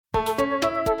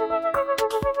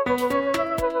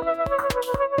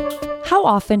How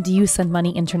often do you send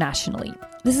money internationally?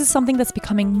 This is something that's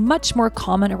becoming much more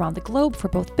common around the globe for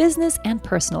both business and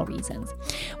personal reasons.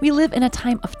 We live in a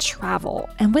time of travel,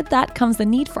 and with that comes the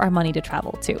need for our money to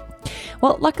travel too.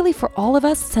 Well, luckily for all of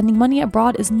us, sending money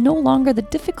abroad is no longer the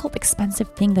difficult, expensive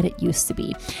thing that it used to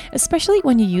be, especially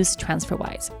when you use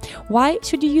TransferWise. Why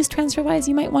should you use TransferWise,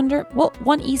 you might wonder? Well,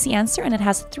 one easy answer, and it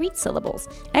has 3 syllables: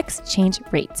 exchange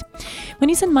rate. When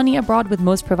you send money abroad with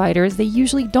most providers, they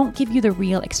usually don't give you the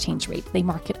real exchange rate. They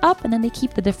mark it up and then they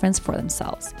keep the difference for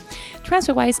themselves.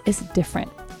 TransferWise is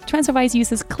different. TransferWise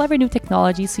uses clever new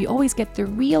technology, so you always get the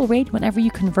real rate whenever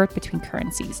you convert between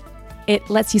currencies. It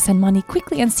lets you send money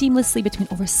quickly and seamlessly between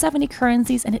over 70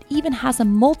 currencies, and it even has a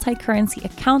multi-currency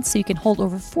account so you can hold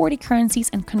over 40 currencies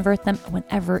and convert them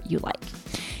whenever you like.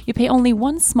 You pay only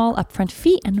one small upfront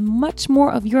fee, and much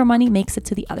more of your money makes it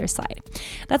to the other side.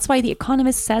 That's why The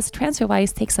Economist says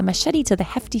TransferWise takes a machete to the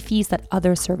hefty fees that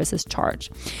other services charge.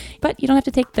 But you don't have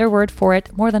to take their word for it.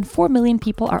 More than 4 million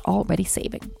people are already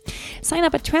saving. Sign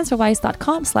up at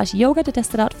transferwise.com/yoga to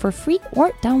test it out for free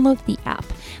or download the app.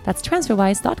 That's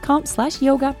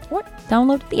transferwise.com/yoga or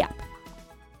download the app.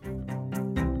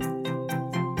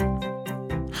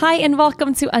 Hi, and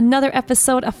welcome to another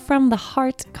episode of From the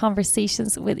Heart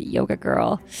Conversations with Yoga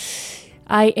Girl.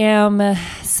 I am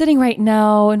sitting right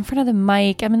now in front of the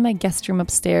mic. I'm in my guest room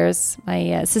upstairs.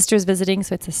 My sister's visiting,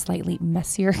 so it's a slightly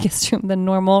messier guest room than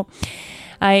normal.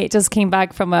 I just came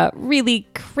back from a really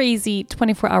crazy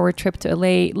 24-hour trip to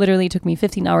LA. Literally took me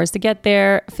 15 hours to get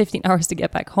there, 15 hours to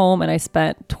get back home, and I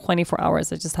spent 24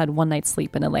 hours. I just had one night's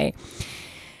sleep in LA.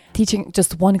 Teaching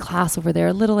just one class over there,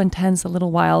 a little intense, a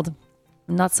little wild.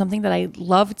 Not something that I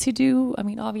love to do. I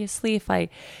mean, obviously, if I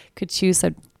could choose,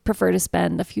 I'd prefer to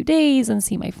spend a few days and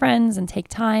see my friends and take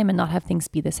time and not have things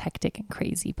be this hectic and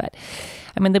crazy. But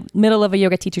I'm in the middle of a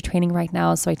yoga teacher training right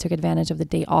now, so I took advantage of the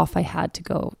day off I had to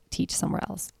go teach somewhere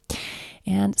else.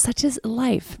 And such is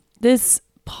life. This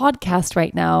podcast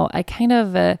right now, I kind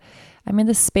of, I'm in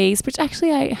this space, which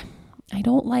actually I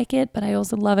don't like it, but I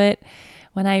also love it,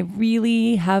 when I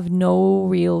really have no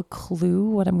real clue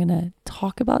what I'm going to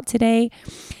talk about today.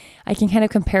 I can kind of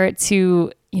compare it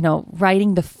to,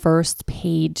 writing the first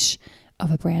page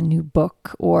of a brand new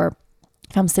book, or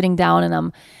if I'm sitting down and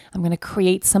I'm going to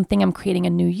create something, I'm creating a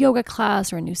new yoga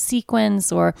class or a new sequence,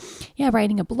 or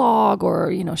writing a blog,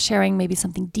 or, sharing maybe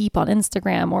something deep on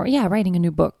Instagram, or writing a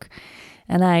new book.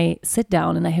 And I sit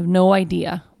down and I have no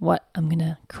idea what I'm going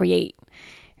to create.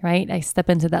 Right? I step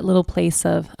into that little place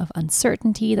of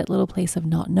uncertainty, that little place of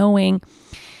not knowing.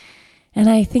 And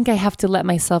I think I have to let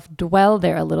myself dwell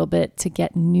there a little bit to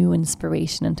get new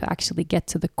inspiration and to actually get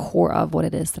to the core of what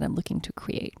it is that I'm looking to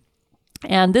create.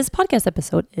 And this podcast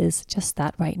episode is just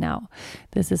that right now.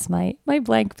 This is my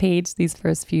blank page, these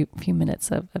first few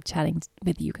minutes of chatting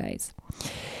with you guys.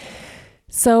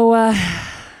 So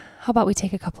how about we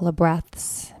take a couple of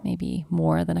breaths, maybe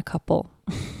more than a couple.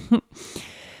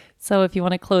 So if you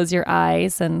want to close your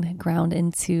eyes and ground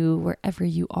into wherever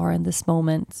you are in this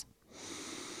moment,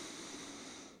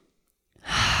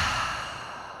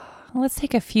 let's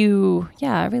take a few,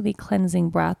 really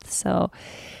cleansing breaths. So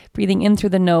breathing in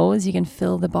through the nose, you can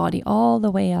fill the body all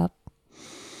the way up.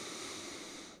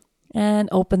 And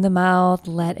open the mouth,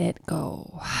 let it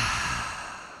go.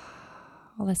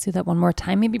 Well, let's do that one more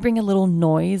time. Maybe bring a little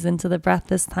noise into the breath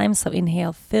this time. So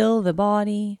inhale, fill the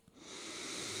body.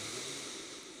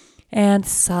 And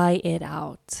sigh it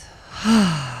out.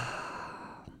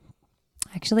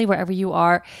 Actually, wherever you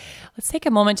are, let's take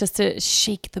a moment just to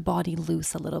shake the body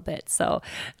loose a little bit. So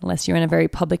unless you're in a very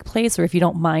public place, or if you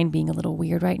don't mind being a little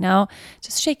weird right now,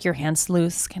 just shake your hands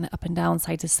loose, kind of up and down,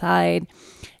 side to side,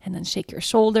 and then shake your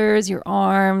shoulders, your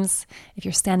arms. If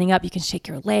you're standing up, you can shake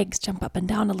your legs, jump up and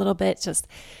down a little bit. Just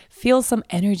feel some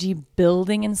energy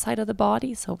building inside of the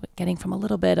body. So getting from a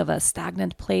little bit of a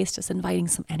stagnant place, just inviting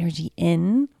some energy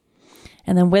in.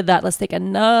 And then with that, let's take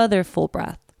another full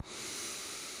breath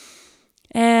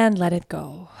and let it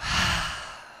go.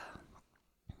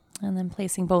 And then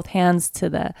placing both hands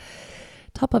to the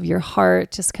top of your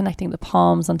heart, just connecting the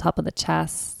palms on top of the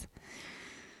chest.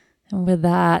 And with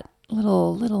that,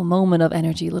 little moment of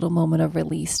energy, little moment of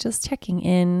release, just checking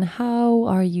in. How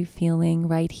are you feeling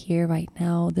right here, right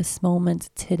now, this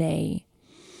moment today?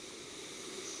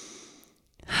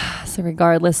 So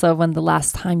regardless of when the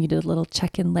last time you did a little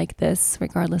check-in like this,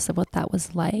 regardless of what that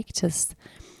was like, just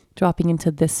dropping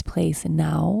into this place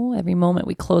now. Every moment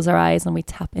we close our eyes and we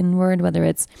tap inward, whether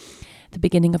it's the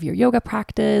beginning of your yoga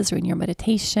practice or in your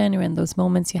meditation or in those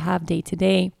moments you have day to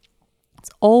day, it's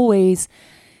always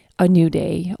a new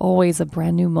day, always a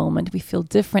brand new moment. We feel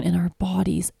different in our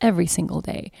bodies every single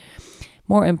day.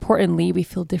 more importantly, we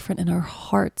feel different in our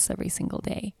hearts every single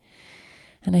day.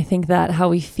 And I think that how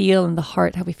we feel in the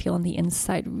heart, how we feel on the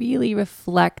inside really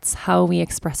reflects how we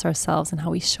express ourselves and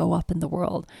how we show up in the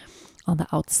world on the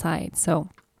outside. So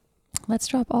let's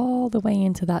drop all the way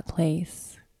into that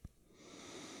place.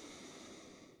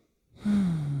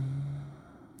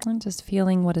 And just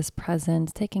feeling what is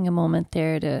present, taking a moment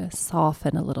there to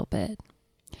soften a little bit.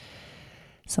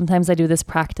 Sometimes I do this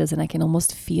practice and I can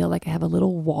almost feel like I have a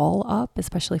little wall up,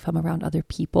 especially if I'm around other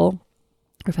people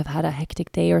or if I've had a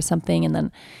hectic day or something, and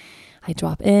then I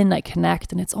drop in, I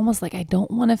connect, and it's almost like I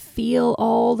don't want to feel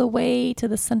all the way to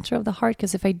the center of the heart,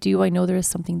 because if I do, I know there is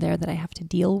something there that I have to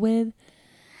deal with.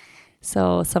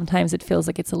 So sometimes it feels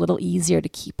like it's a little easier to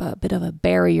keep a bit of a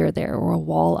barrier there or a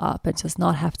wall up and just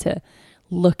not have to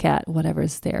look at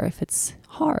whatever's there if it's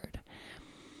hard.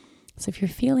 So if you're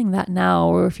feeling that now,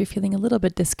 or if you're feeling a little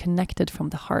bit disconnected from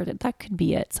the heart, that could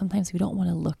be it. Sometimes we don't want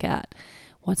to look at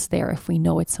what's there if we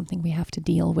know it's something we have to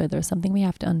deal with or something we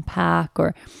have to unpack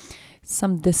or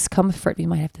some discomfort we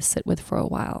might have to sit with for a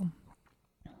while.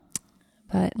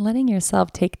 But letting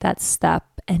yourself take that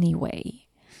step anyway,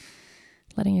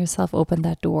 letting yourself open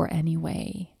that door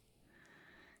anyway,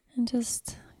 and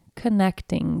just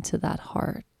connecting to that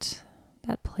heart,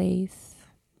 that place.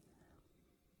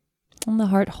 And the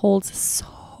heart holds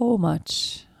so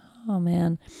much. Oh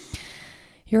man,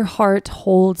 your heart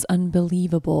holds an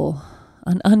unbelievable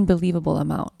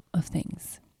amount of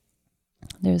things.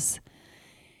 There's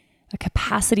a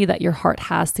capacity that your heart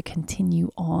has to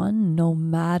continue on no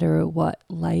matter what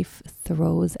life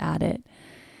throws at it.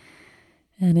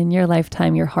 And in your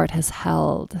lifetime, your heart has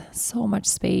held so much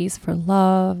space for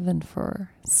love and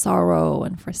for sorrow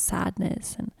and for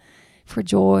sadness and for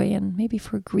joy and maybe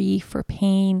for grief, for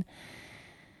pain,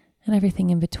 and everything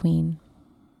in between.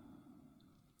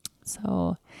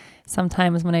 So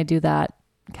sometimes when I do that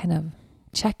kind of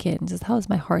check in, just how is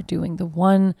my heart doing? The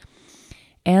one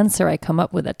answer I come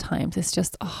up with at times is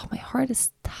just, my heart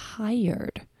is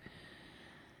tired.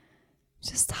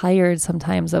 Just tired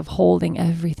sometimes of holding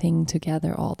everything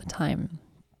together all the time.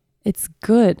 It's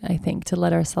good, I think, to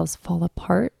let ourselves fall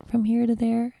apart from here to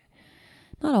there.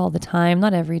 Not all the time,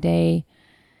 not every day,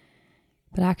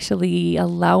 but actually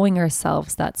allowing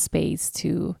ourselves that space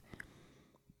to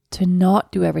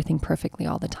not do everything perfectly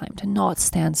all the time, to not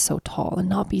stand so tall and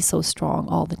not be so strong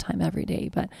all the time every day,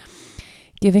 but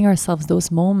giving ourselves those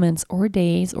moments or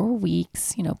days or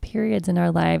weeks, periods in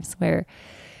our lives where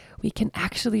we can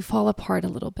actually fall apart a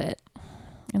little bit.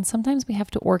 And sometimes we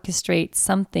have to orchestrate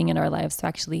something in our lives to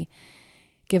actually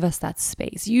give us that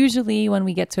space. Usually when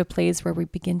we get to a place where we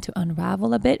begin to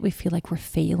unravel a bit, we feel like we're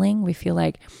failing. We feel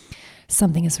like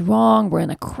something is wrong. We're in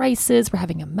a crisis. We're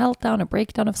having a meltdown, a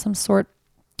breakdown of some sort.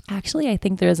 Actually, I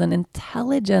think there's an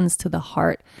intelligence to the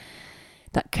heart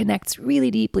that connects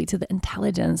really deeply to the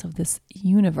intelligence of this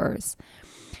universe,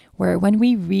 where when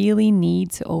we really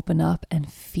need to open up and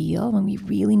feel, when we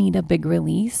really need a big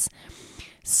release,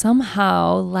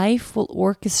 somehow life will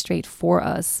orchestrate for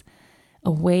us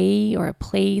a way or a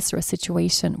place or a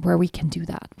situation where we can do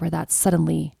that, where that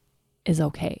suddenly is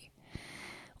okay,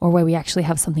 or where we actually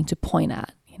have something to point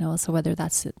at. So whether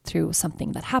that's through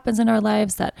something that happens in our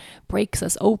lives that breaks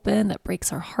us open, that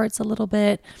breaks our hearts a little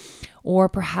bit, or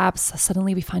perhaps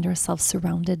suddenly we find ourselves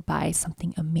surrounded by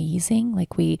something amazing,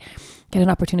 like we get an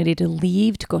opportunity to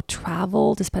leave, to go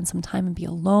travel, to spend some time and be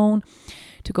alone,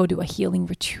 to go do a healing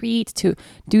retreat, to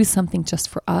do something just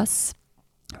for us,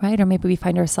 right? Or maybe we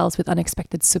find ourselves with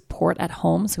unexpected support at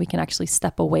home, so we can actually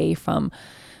step away from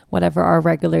whatever our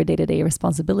regular day-to-day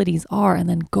responsibilities are and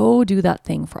then go do that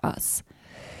thing for us.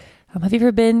 Have you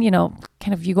ever been, you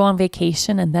go on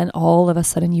vacation and then all of a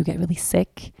sudden you get really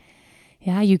sick?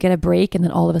 Yeah, you get a break and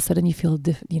then all of a sudden you feel,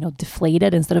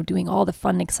 deflated. Instead of doing all the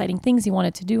fun, exciting things you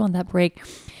wanted to do on that break,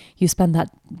 you spend that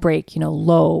break,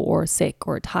 low or sick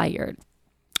or tired.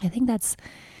 I think that's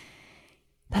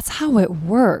how it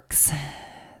works.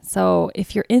 So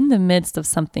if you're in the midst of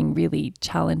something really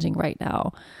challenging right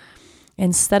now,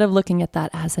 instead of looking at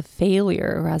that as a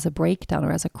failure or as a breakdown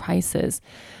or as a crisis,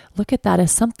 look at that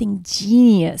as something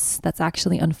genius that's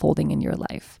actually unfolding in your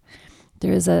life.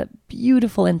 There is a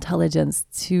beautiful intelligence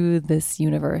to this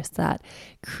universe that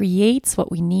creates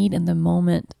what we need in the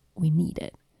moment we need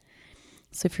it.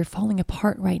 So if you're falling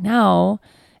apart right now,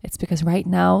 it's because right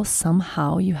now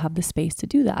somehow you have the space to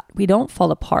do that. We don't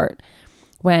fall apart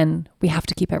when we have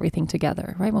to keep everything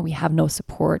together, right? When we have no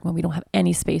support, when we don't have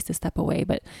any space to step away,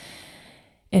 but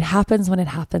it happens when it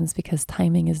happens because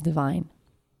timing is divine.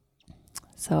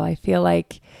 So I feel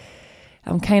like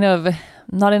I'm kind of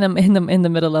not in the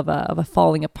middle of a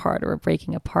falling apart or a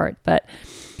breaking apart, but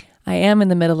I am in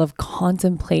the middle of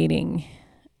contemplating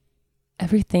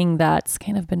everything that's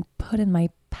kind of been put in my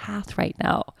path right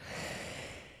now.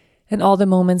 And all the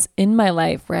moments in my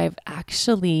life where I've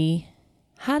actually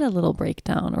had a little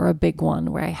breakdown or a big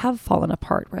one, where I have fallen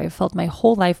apart, where I felt my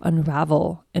whole life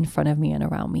unravel in front of me and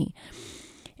around me.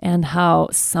 And how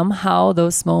somehow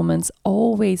those moments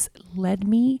always led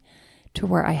me to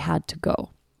where I had to go.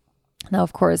 Now,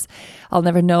 of course, I'll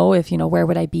never know if, where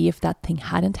would I be if that thing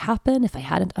hadn't happened, if I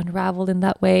hadn't unraveled in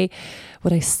that way?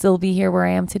 Would I still be here where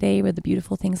I am today with the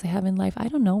beautiful things I have in life? I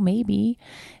don't know, maybe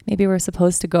we're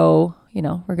supposed to go,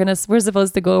 we're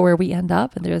supposed to go where we end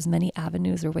up, and there's many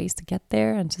avenues or ways to get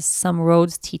there, and just some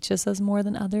roads teach us more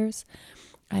than others.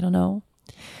 I don't know.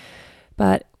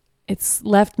 But it's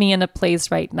left me in a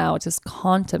place right now just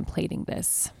contemplating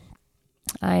this.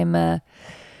 I'm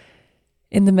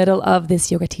in the middle of this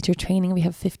yoga teacher training. We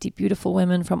have 50 beautiful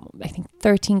women from, I think,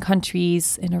 13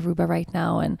 countries in Aruba right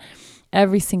now. And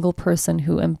every single person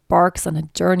who embarks on a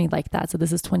journey like that, so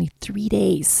this is 23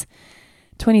 days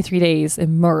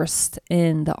immersed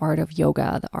in the art of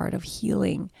yoga, the art of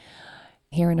healing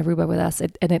here in Aruba with us.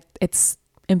 It's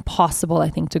impossible, I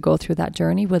think, to go through that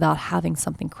journey without having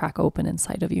something crack open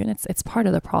inside of you. And it's part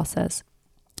of the process.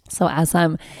 So as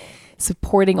I'm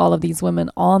supporting all of these women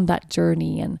on that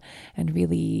journey and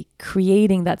really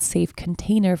creating that safe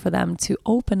container for them to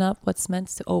open up what's meant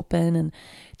to open, and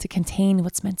to contain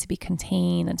what's meant to be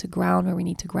contained, and to ground where we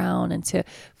need to ground, and to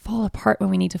fall apart when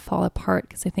we need to fall apart.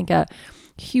 Because I think a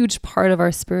huge part of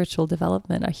our spiritual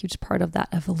development, a huge part of that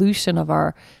evolution of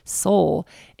our soul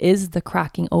is the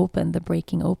cracking open, the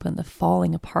breaking open, the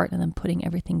falling apart, and then putting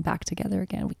everything back together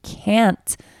again. We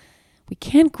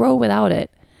can't grow without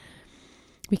it.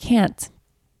 We can't.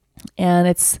 And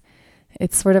it's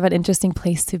sort of an interesting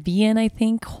place to be in, I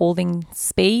think, holding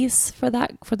space for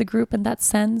the group in that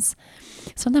sense.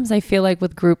 Sometimes I feel like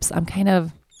with groups, I'm kind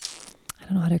of, I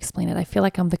don't know how to explain it. I feel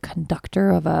like I'm the conductor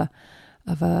of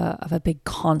a big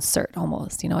concert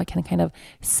almost. I can kind of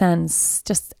sense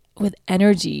just with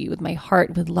energy, with my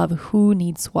heart, with love, who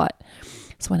needs what.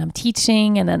 So when I'm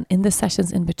teaching, and then in the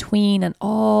sessions in between, and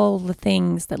all the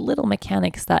things, the little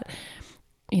mechanics that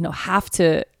have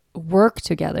to work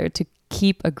together to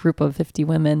keep a group of 50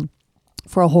 women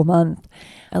for a whole month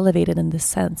elevated in this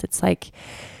sense. It's like,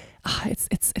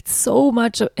 it's so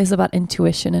much is about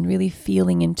intuition and really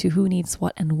feeling into who needs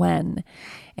what and when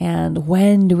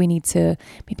do we need to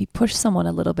maybe push someone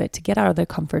a little bit to get out of their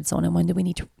comfort zone, and when do we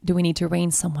need to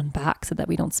rein someone back so that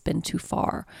we don't spin too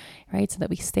far, right? So that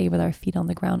we stay with our feet on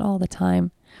the ground all the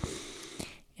time.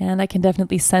 And I can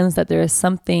definitely sense that there is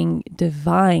something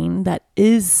divine that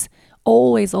is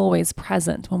always, always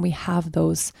present when we have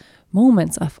those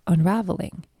moments of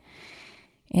unraveling.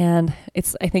 And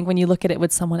I think when you look at it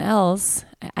with someone else,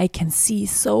 I can see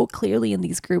so clearly in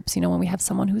these groups, when we have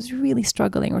someone who's really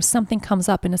struggling or something comes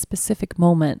up in a specific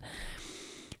moment,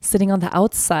 sitting on the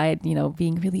outside,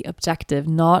 being really objective,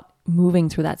 not moving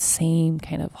through that same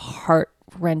kind of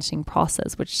heart-wrenching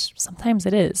process, which sometimes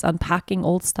it is, unpacking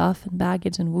old stuff and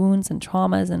baggage and wounds and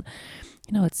traumas, and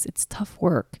it's tough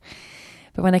work.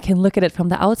 But when I can look at it from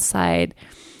the outside,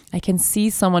 I can see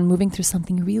someone moving through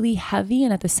something really heavy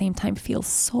and at the same time feel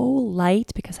so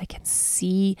light, because I can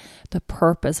see the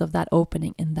purpose of that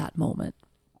opening in that moment.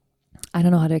 I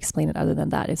don't know how to explain it other than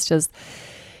that. It's just,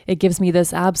 it gives me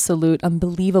this absolute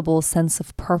unbelievable sense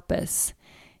of purpose,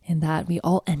 in that we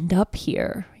all end up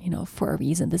here, for a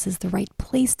reason. This is the right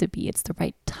place to be. It's the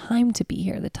right time to be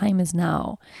here. The time is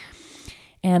now.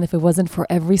 And if it wasn't for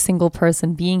every single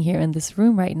person being here in this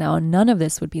room right now, none of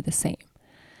this would be the same.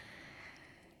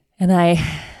 And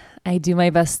I do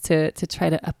my best to try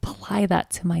to apply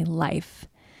that to my life,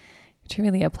 to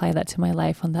really apply that to my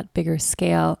life on that bigger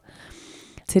scale.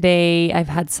 Today, I've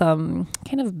had some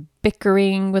kind of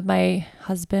bickering with my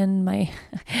husband.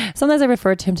 Sometimes I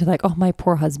refer to him to my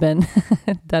poor husband,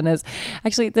 Dennis.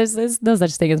 Actually, there's no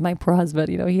such thing as my poor husband.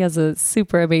 He has a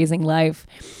super amazing life.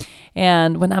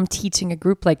 And when I'm teaching a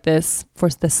group like this for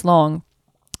this long,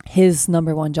 his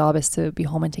number one job is to be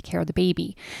home and take care of the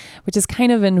baby, which is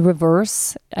kind of in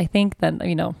reverse, I think, than,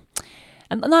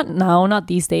 and not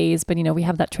these days, but, we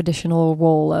have that traditional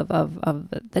role of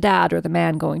the dad or the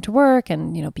man going to work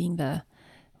and, being the,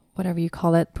 whatever you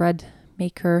call it, bread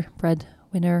maker, bread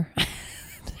winner.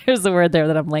 There's a word there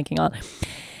that I'm blanking on.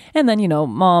 And then,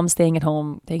 mom staying at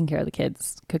home, taking care of the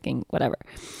kids, cooking, whatever.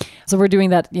 So we're doing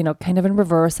that, kind of in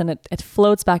reverse, and it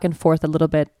floats back and forth a little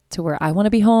bit to where I want to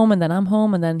be home, and then I'm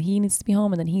home, and then he needs to be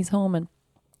home, and then he's home, and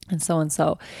so and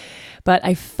so. But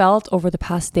I felt over the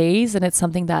past days, and it's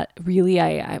something that really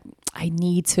I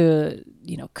need to,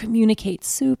 communicate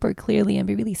super clearly and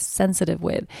be really sensitive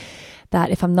with, that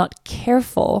if I'm not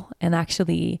careful and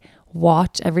actually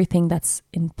watch everything that's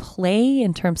in play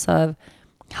in terms of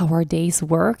how our days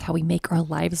work, how we make our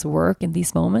lives work in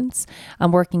these moments.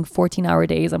 I'm working 14-hour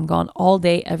days. I'm gone all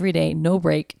day, every day, no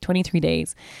break, 23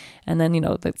 days. And then,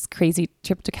 this crazy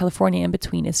trip to California in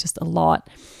between is just a lot.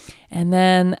 And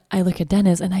then I look at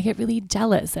Dennis and I get really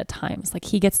jealous at times. Like,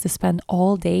 he gets to spend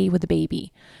all day with the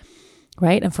baby,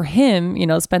 right? And for him,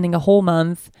 spending a whole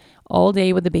month all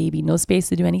day with the baby, no space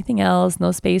to do anything else,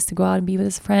 no space to go out and be with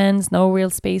his friends, no real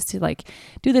space to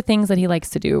do the things that he likes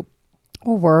to do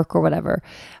or work or whatever.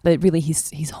 But really,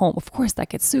 he's home. Of course, that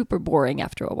gets super boring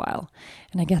after a while.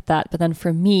 And I get that. But then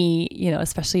for me,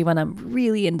 especially when I'm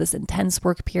really in this intense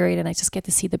work period and I just get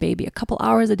to see the baby a couple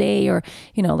hours a day, or,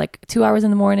 2 hours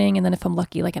in the morning. And then if I'm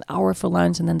lucky, an hour for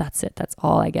lunch, and then that's it. That's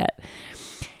all I get.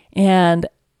 And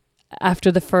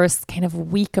after the first kind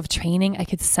of week of training, I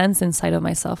could sense inside of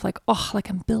myself,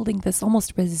 I'm building this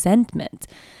almost resentment,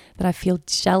 that I feel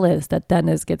jealous that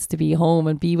Dennis gets to be home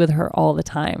and be with her all the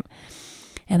time.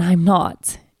 And I'm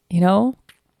not,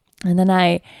 And then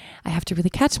I have to really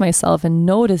catch myself and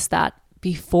notice that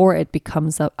before it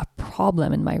becomes a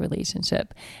problem in my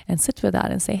relationship, and sit with that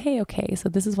and say, hey, okay, so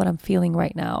this is what I'm feeling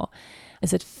right now.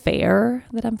 Is it fair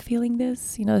that I'm feeling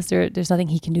this? There's nothing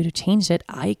he can do to change it.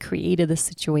 I created this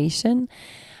situation.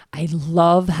 I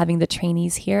love having the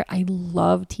trainees here. I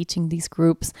love teaching these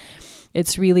groups.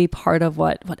 It's really part of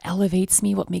what elevates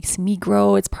me, what makes me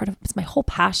grow. It's my whole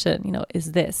passion,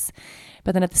 is this.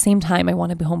 But then at the same time, I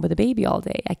want to be home with the baby all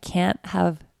day. I can't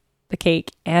have the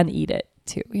cake and eat it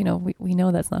too. We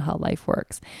know that's not how life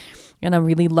works. And I'm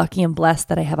really lucky and blessed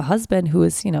that I have a husband who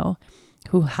is,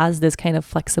 who has this kind of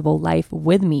flexible life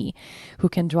with me, who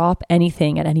can drop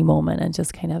anything at any moment and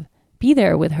just kind of be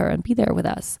there with her and be there with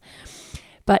us.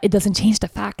 But it doesn't change the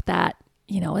fact that,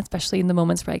 especially in the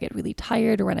moments where I get really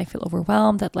tired or when I feel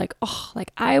overwhelmed, that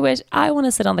I wish I want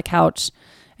to sit on the couch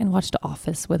and watch The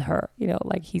Office with her,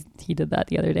 he did that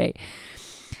the other day.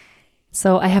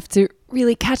 So I have to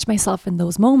really catch myself in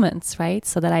those moments, right?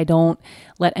 So that I don't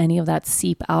let any of that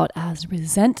seep out as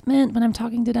resentment when I'm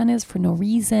talking to Dennis for no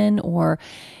reason, or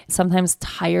sometimes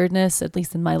tiredness, at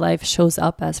least in my life, shows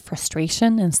up as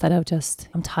frustration instead of just,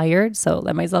 I'm tired. So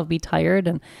let myself be tired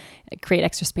and create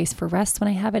extra space for rest when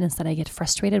I have it. Instead, I get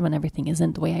frustrated when everything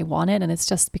isn't the way I want it. And it's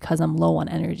just because I'm low on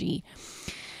energy.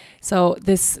 So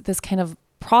this kind of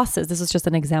process, this is just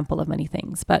an example of many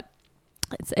things, but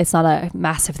it's not a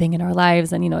massive thing in our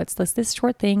lives. And, it's this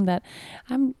short thing that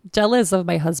I'm jealous of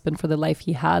my husband for the life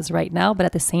he has right now. But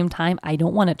at the same time, I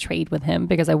don't want to trade with him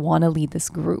because I want to lead this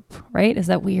group, right? Is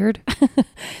that weird?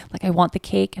 I want the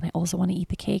cake and I also want to eat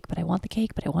the cake, but I want the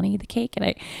cake, but I want to eat the cake.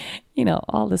 And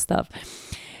all this stuff.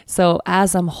 So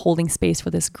as I'm holding space for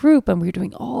this group and we're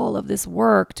doing all of this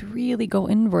work to really go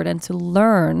inward and to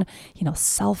learn,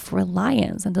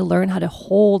 self-reliance, and to learn how to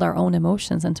hold our own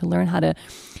emotions and to learn how to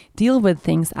deal with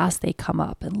things as they come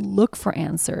up and look for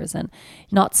answers and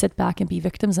not sit back and be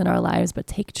victims in our lives, but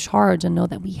take charge and know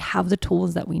that we have the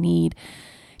tools that we need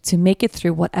to make it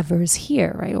through whatever is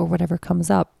here, right? Or whatever comes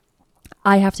up.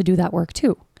 I have to do that work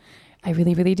too. I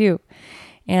really, really do.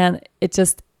 And it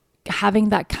just having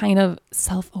that kind of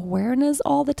self-awareness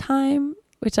all the time,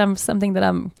 which something that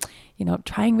I'm,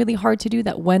 trying really hard to do,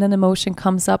 that when an emotion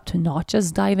comes up, to not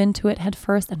just dive into it head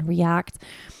first and react,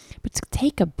 but to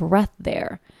take a breath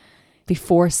there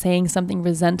before saying something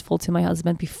resentful to my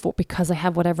husband because I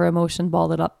have whatever emotion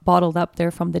bottled up there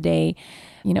from the day.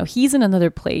 He's in another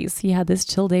place. He had this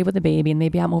chill day with the baby and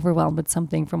maybe I'm overwhelmed with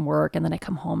something from work. And then I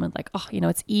come home and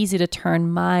it's easy to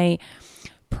turn my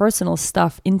personal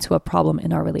stuff into a problem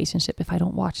in our relationship if I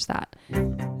don't watch that.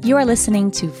 You are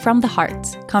listening to From the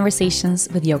Heart, Conversations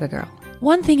with Yoga Girl.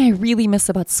 One thing I really miss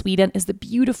about Sweden is the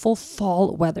beautiful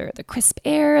fall weather, the crisp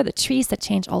air, the trees that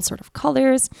change all sort of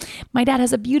colors. My dad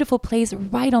has a beautiful place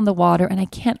right on the water and I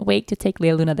can't wait to take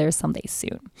Lea Luna there someday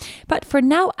soon. But for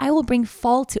now, I will bring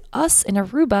fall to us in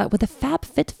Aruba with a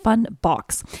FabFitFun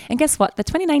box. And guess what? The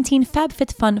 2019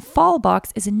 FabFitFun fall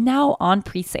box is now on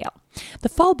pre-sale. The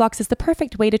fall box is the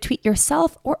perfect way to treat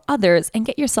yourself or others and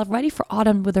get yourself ready for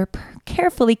autumn with our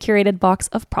carefully curated box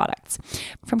of products.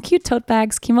 From cute tote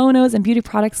bags, kimonos, and beauty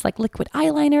products like liquid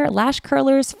eyeliner, lash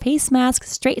curlers, face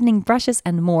masks, straightening brushes,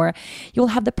 and more, you will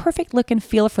have the perfect look and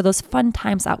feel for those fun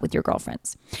times out with your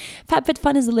girlfriends.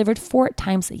 FabFitFun is delivered 4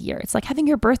 times a year. It's like having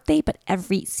your birthday, but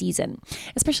every season,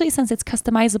 especially since it's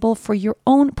customizable for your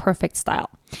own perfect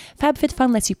style.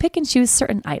 FabFitFun lets you pick and choose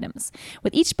certain items.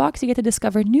 With each box, you get to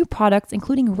discover new products,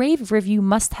 including rave review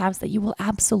must-haves that you will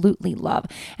absolutely love.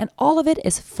 And all of it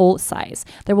is full size.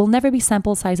 There will never be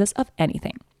sample sizes of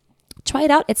anything. Try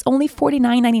it out. It's only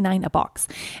 $49.99 a box.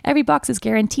 Every box is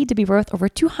guaranteed to be worth over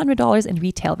 $200 in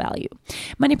retail value.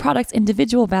 Many products'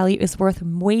 individual value is worth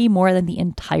way more than the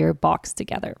entire box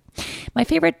together. My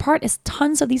favorite part is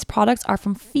tons of these products are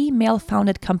from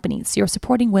female-founded companies, so you're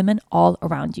supporting women all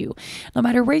around you. No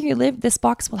matter where you live, this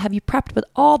box will have you prepped with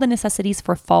all the necessities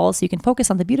for fall so you can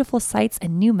focus on the beautiful sights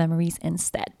and new memories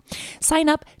instead. Sign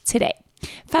up today.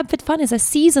 FabFitFun is a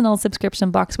seasonal subscription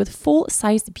box with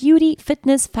full-sized beauty,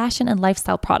 fitness, fashion, and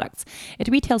lifestyle products. It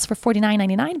retails for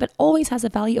 $49.99, but always has a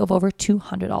value of over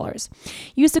 $200.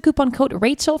 Use the coupon code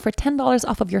Rachel for $10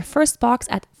 off of your first box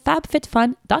at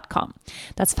fabfitfun.com.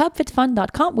 That's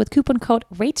fabfitfun.com with coupon code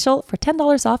Rachel for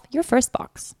 $10 off your first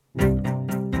box.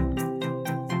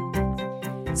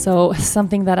 So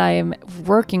something that I am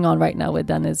working on right now with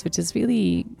Dennis, which is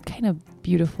really kind of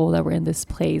beautiful that we're in this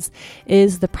place,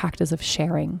 is the practice of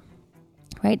sharing,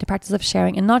 right? The practice of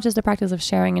sharing, and not just the practice of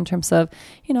sharing in terms of,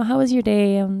 how was your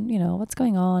day and, what's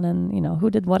going on and, who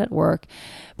did what at work,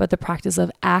 but the practice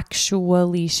of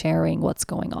actually sharing what's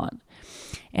going on.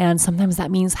 And sometimes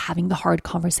that means having the hard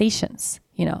conversations,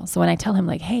 So when I tell him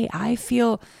like, hey, I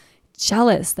feel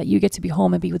jealous that you get to be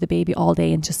home and be with the baby all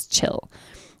day and just chill.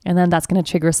 And then that's going to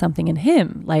trigger something in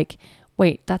him. Like,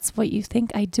 wait, that's what you think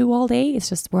I do all day? It's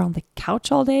just we're on the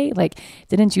couch all day? Like,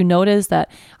 didn't you notice that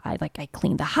I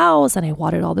cleaned the house and I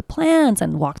watered all the plants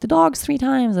and walked the dogs 3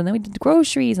 times and then we did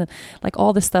groceries and like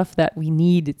all the stuff that we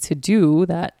need to do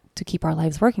that to keep our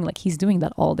lives working. Like he's doing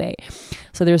that all day.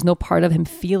 So there's no part of him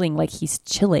feeling like he's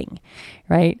chilling,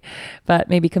 right? But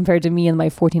maybe compared to me in my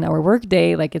 14-hour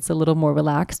workday, like it's a little more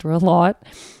relaxed or a lot.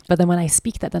 But then when I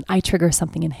speak that, then I trigger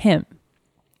something in him.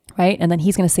 Right. And then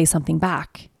he's going to say something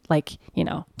back like,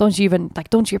 don't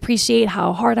you appreciate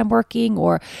how hard I'm working?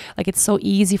 Or like, it's so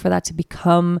easy for that to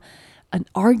become an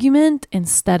argument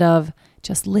instead of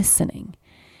just listening.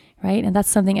 Right. And that's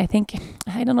something I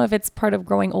don't know if it's part of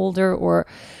growing older or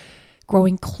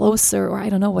growing closer, or I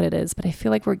don't know what it is, but I feel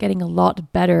like we're getting a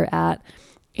lot better at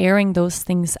airing those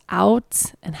things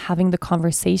out and having the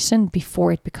conversation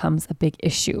before it becomes a big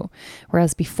issue.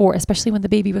 Whereas before, especially when the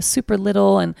baby was super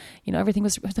little and, everything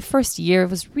was, the first year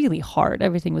was really hard.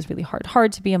 Everything was really hard.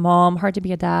 Hard to be a mom, hard to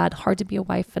be a dad, hard to be a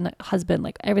wife and a husband.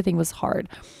 Like everything was hard.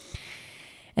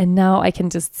 And now I can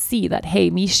just see that, hey,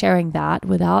 me sharing that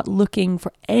without looking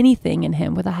for anything in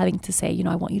him, without having to say,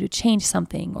 I want you to change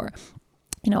something, or,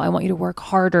 I want you to work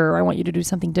harder, or I want you to do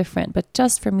something different. But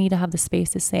just for me to have the space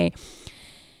to say,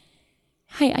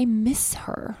 hi, I miss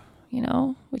her,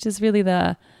 which is really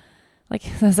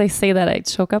as I say that, I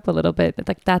choke up a little bit.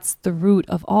 Like that's the root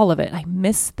of all of it. I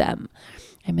miss them.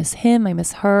 I miss him. I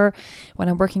miss her. When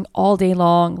I'm working all day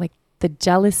long, like the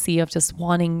jealousy of just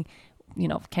wanting,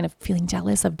 kind of feeling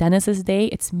jealous of Dennis's day,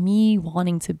 it's me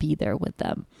wanting to be there with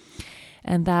them.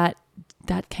 And that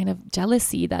kind of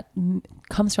jealousy that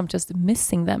comes from just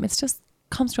missing them, it's just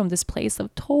comes from this place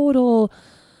of total,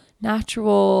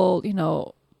 natural,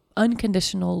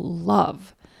 unconditional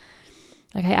love.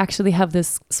 Like I actually have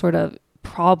this sort of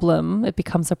problem. It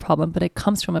becomes a problem, but it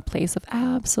comes from a place of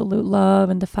absolute love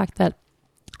and the fact that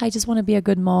I just want to be a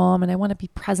good mom and I want to be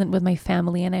present with my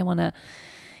family and I want to,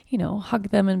 hug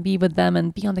them and be with them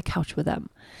and be on the couch with them.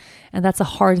 And that's a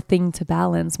hard thing to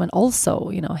balance when also,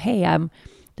 hey, I'm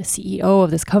the CEO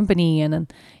of this company and then,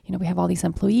 we have all these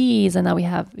employees and now we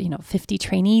have, 50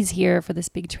 trainees here for this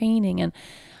big training and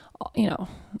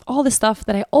all the stuff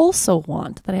that I also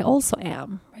want, that I also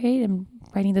am, right? I'm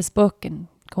writing this book and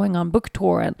going on book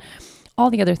tour and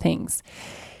all the other things.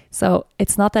 So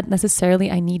it's not that necessarily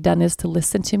I need Dennis to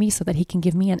listen to me so that he can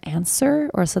give me an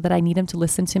answer, or so that I need him to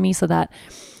listen to me so that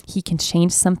he can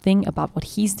change something about what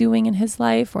he's doing in his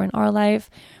life or in our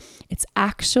life. It's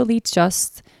actually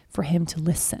just for him to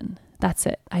listen. That's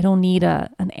it. I don't need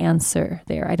an answer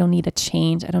there. I don't need a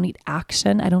change. I don't need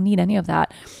action. I don't need any of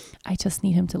that. I just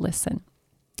need him to listen.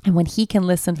 And when he can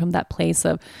listen from that place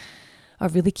of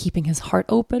really keeping his heart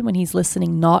open, when he's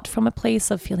listening not from a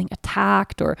place of feeling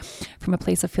attacked or from a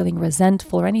place of feeling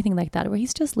resentful or anything like that, where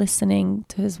he's just listening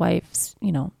to his wife's,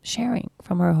 sharing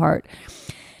from her heart,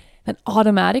 then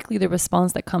automatically the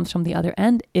response that comes from the other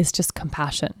end is just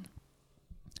compassion.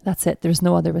 That's it. There's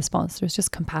no other response. There's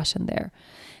just compassion there.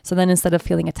 So then instead of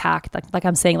feeling attacked, like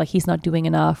I'm saying, like he's not doing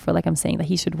enough, or like I'm saying that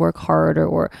he should work harder,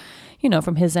 or,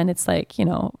 from his end, it's like,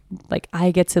 like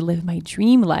I get to live my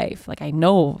dream life. Like I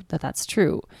know that that's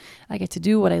true. I get to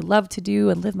do what I love to do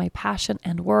and live my passion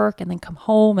and work and then come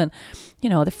home and,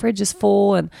 the fridge is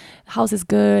full and the house is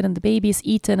good and the baby is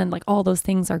eaten and like all those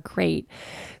things are great.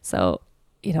 So,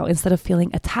 instead of feeling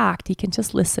attacked, he can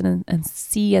just listen and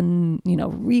see and,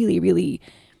 really, really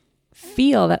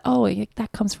feel that, oh,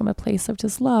 that comes from a place of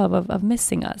just love, of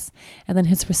missing us. And then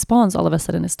his response all of a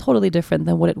sudden is totally different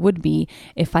than what it would be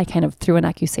if I kind of threw an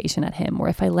accusation at him, or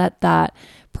if I let that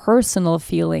personal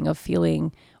feeling of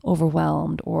feeling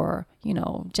overwhelmed or,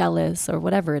 jealous or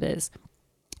whatever it is.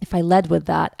 If I led with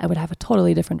that, I would have a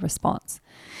totally different response.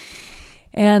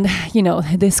 And,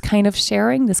 this kind of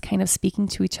sharing, this kind of speaking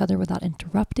to each other without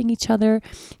interrupting each other,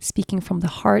 speaking from the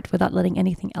heart without letting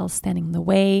anything else standing in the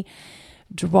way,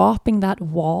 dropping that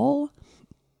wall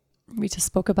we just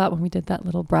spoke about when we did that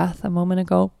little breath a moment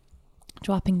ago,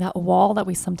 dropping that wall that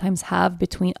we sometimes have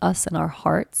between us and our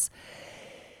hearts,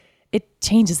 it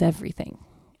changes everything.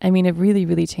 I mean, it really,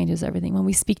 really changes everything. When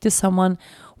we speak to someone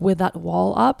with that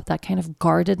wall up, that kind of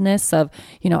guardedness of,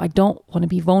 I don't want to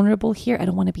be vulnerable here. I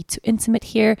don't want to be too intimate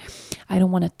here. I don't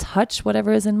want to touch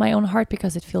whatever is in my own heart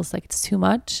because it feels like it's too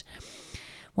much.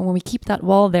 When we keep that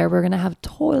wall there, we're going to have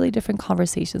totally different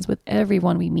conversations with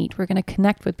everyone we meet. We're going to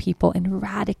connect with people in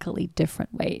radically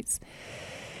different ways.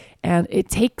 And it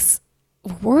takes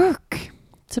work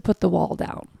to put the wall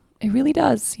down. It really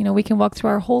does. We can walk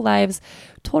through our whole lives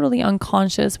totally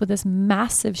unconscious with this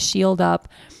massive shield up,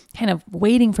 kind of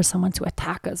waiting for someone to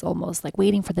attack us, almost like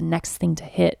waiting for the next thing to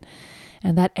hit.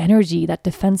 And that energy, that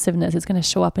defensiveness is going to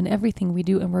show up in everything we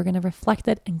do, and we're going to reflect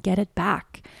it and get it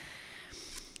back.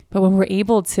 But when we're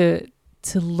able to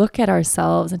look at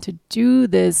ourselves and to do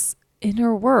this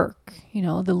inner work,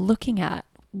 the looking at,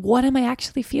 what am I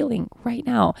actually feeling right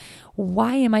now?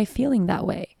 Why am I feeling that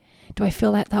way? Do I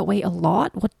feel that way a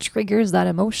lot? What triggers that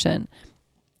emotion?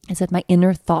 Is it my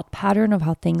inner thought pattern of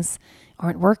how things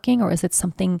aren't working? Or is it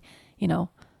something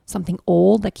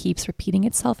old that keeps repeating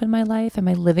itself in my life? Am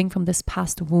I living from this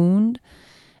past wound?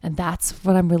 And that's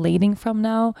what I'm relating from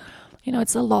now.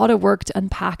 It's a lot of work to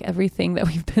unpack everything that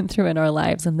we've been through in our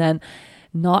lives and then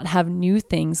not have new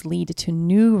things lead to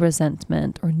new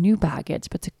resentment or new baggage,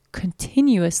 but to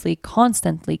continuously,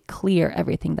 constantly clear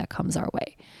everything that comes our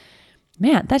way.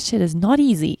 Man, that shit is not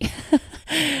easy.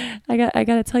 I got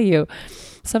to tell you,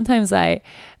 sometimes I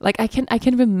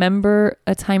can remember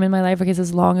a time in my life, because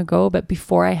it's long ago, but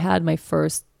before I had my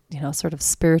first, sort of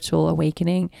spiritual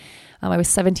awakening, I was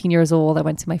 17 years old. I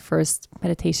went to my first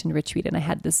meditation retreat, and I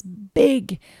had this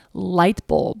big light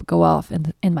bulb go off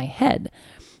in my head.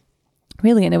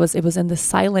 Really, and it was in the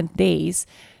silent days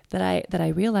that I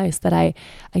realized that I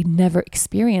never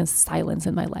experienced silence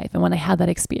in my life. And when I had that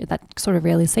experience, that sort of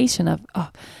realization of,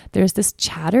 there's this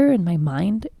chatter in my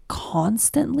mind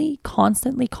constantly,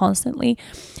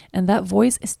 and that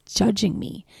voice is judging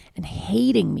me and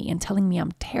hating me and telling me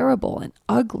I'm terrible and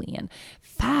ugly and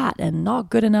fat and not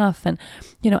good enough. And,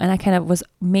 and I kind of was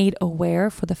made aware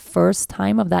for the first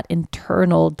time of that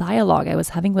internal dialogue I was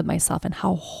having with myself and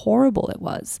how horrible it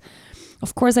was.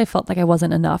 Of course, I felt like I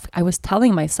wasn't enough. I was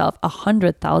telling myself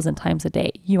 100,000 times a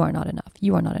day, you are not enough.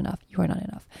 You are not enough. You are not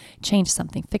enough. Change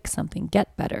something, fix something,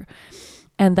 get better.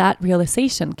 And that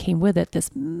realization came with it,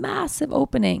 this massive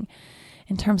opening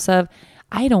in terms of,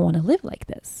 I don't want to live like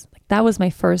this. Like, that was my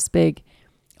first big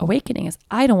awakening, is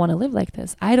I don't want to live like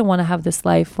this. I don't want to have this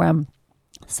life where I'm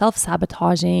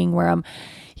self-sabotaging, where I'm,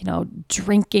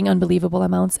 drinking unbelievable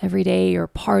amounts every day, or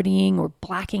partying, or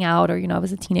blacking out, or, I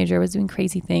was a teenager, I was doing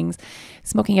crazy things,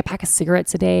 smoking a pack of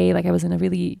cigarettes a day. Like, I was in a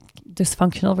really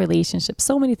dysfunctional relationship.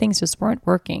 So many things just weren't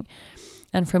working.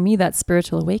 And for me, that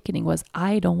spiritual awakening was,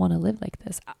 I don't want to live like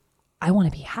this. I want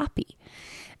to be happy.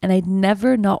 And I'd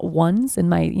never, not once in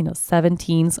my,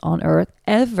 17s on earth,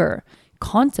 ever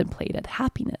contemplated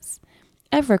happiness,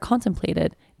 ever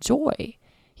contemplated joy,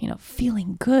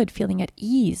 feeling good, feeling at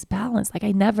ease, balance. Like,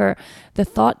 the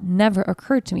thought never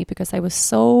occurred to me, because I was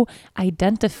so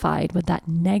identified with that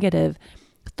negative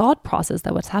thought process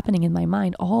that was happening in my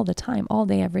mind all the time, all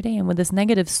day, every day. And with this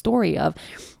negative story of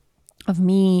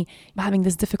me having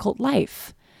this difficult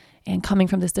life and coming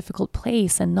from this difficult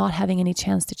place and not having any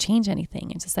chance to change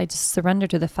anything. I just surrendered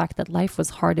to the fact that life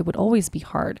was hard. It would always be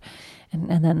hard.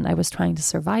 And then I was trying to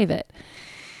survive it.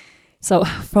 So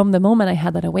from the moment I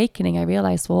had that awakening, I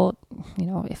realized, well,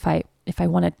 if I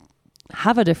want to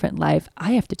have a different life,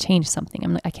 I have to change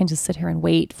something. I can't just sit here and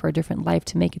wait for a different life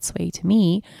to make its way to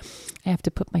me. I have to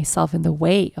put myself in the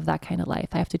way of that kind of life.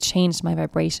 I have to change my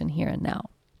vibration here and now.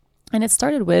 And it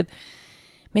started with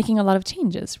making a lot of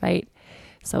changes, right?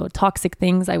 So toxic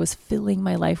things I was filling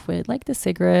my life with, like the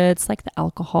cigarettes, like the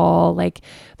alcohol, like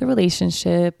the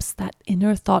relationships, that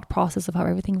inner thought process of how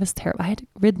everything was terrible. I had to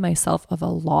rid myself of a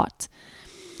lot,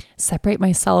 separate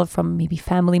myself from maybe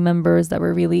family members that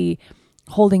were really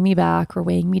holding me back or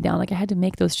weighing me down. Like I had to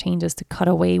make those changes to cut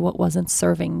away what wasn't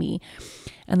serving me.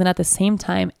 And then at the same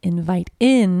time, invite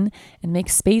in and make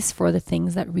space for the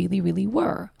things that really, really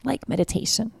were, like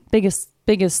meditation.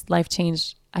 Biggest life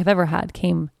change I've ever had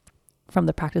came from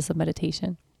the practice of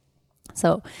meditation.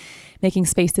 So making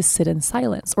space to sit in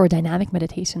silence, or dynamic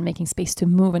meditation, making space to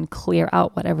move and clear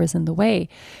out whatever's in the way,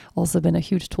 also been a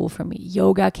huge tool for me.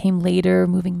 Yoga came later,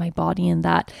 moving my body in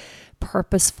that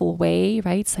purposeful way,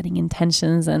 right? Setting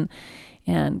intentions and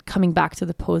coming back to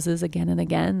the poses again and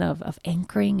again of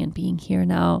anchoring and being here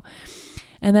now.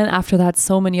 And then after that,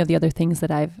 so many of the other things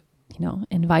that I've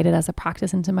invited as a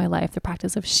practice into my life, the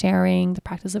practice of sharing, the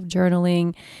practice of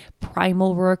journaling,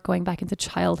 primal work, going back into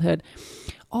childhood,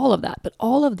 all of that. But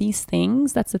all of these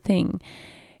things, that's the thing.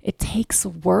 It takes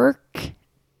work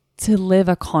to live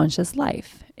a conscious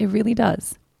life. It really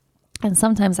does. And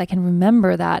sometimes I can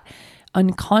remember that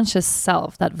unconscious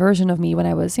self, that version of me when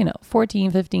I was,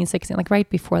 14, 15, 16, like right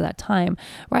before that time,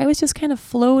 where I was just kind of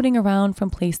floating around from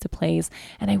place to place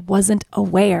and I wasn't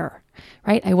aware,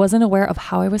 right? I wasn't aware of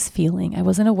how I was feeling. I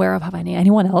wasn't aware of how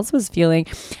anyone else was feeling.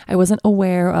 I wasn't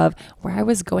aware of where I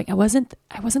was going. I wasn't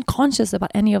conscious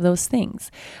about any of those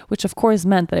things, which of course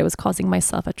meant that I was causing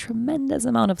myself a tremendous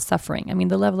amount of suffering. I mean,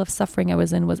 the level of suffering I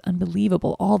was in was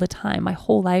unbelievable all the time. My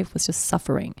whole life was just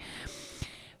suffering.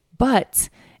 But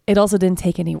it also didn't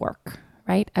take any work,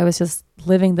 right? I was just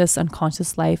living this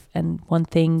unconscious life, and one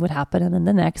thing would happen and then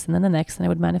the next and then the next, and I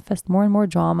would manifest more and more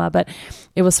drama. But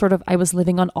it was sort of, I was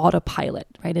living on autopilot,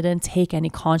 right? It didn't take any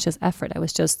conscious effort. I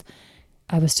was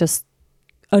just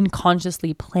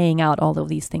unconsciously playing out all of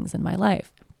these things in my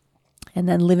life. And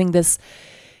then living this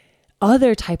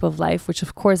other type of life, which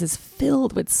of course is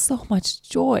filled with so much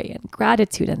joy and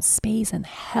gratitude and space and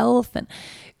health and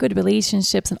good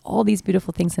relationships and all these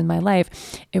beautiful things in my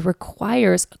life, it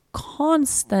requires a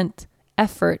constant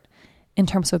effort in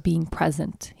terms of being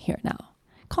present here now,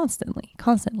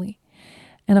 constantly.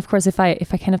 And of course, if I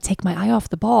kind of take my eye off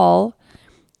the ball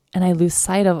and I lose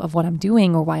sight of what I'm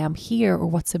doing or why I'm here or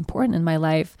what's important in my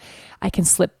life, I can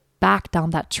slip back down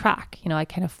that track. I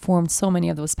kind of formed so many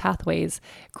of those pathways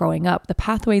growing up. The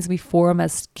pathways we form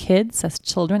as kids, as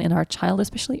children in our childhood,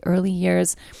 especially early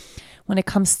years, when it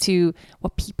comes to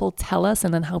what people tell us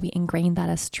and then how we ingrain that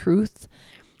as truth,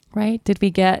 right?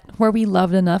 Were we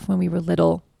loved enough when we were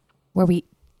little? Were we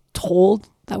told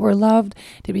that we're loved?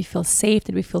 Did we feel safe?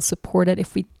 Did we feel supported?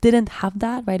 If we didn't have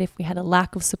that, right? If we had a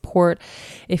lack of support,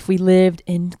 if we lived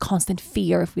in constant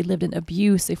fear, if we lived in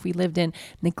abuse, if we lived in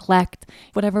neglect,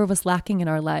 whatever was lacking in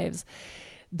our lives,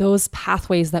 those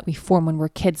pathways that we form when we're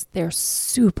kids, they're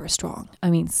super strong. I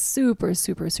mean, super,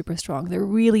 super, super strong. They're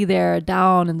really there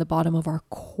down in the bottom of our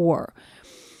core,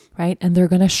 right? And they're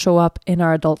going to show up in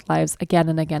our adult lives again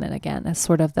and again and again as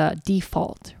sort of the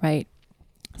default, right?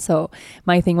 So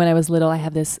my thing when I was little, I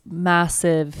have this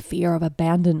massive fear of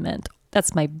abandonment.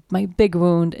 That's my big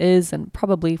wound is, and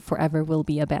probably forever will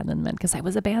be, abandonment, because I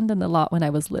was abandoned a lot when I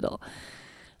was little.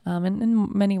 And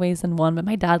in many ways than one, but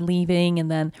my dad leaving, and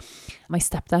then my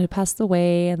stepdad who passed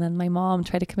away, and then my mom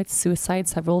tried to commit suicide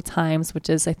several times, which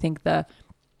is, I think, the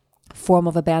form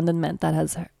of abandonment that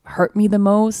has hurt me the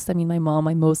most. I mean, my mom,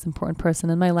 my most important person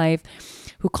in my life,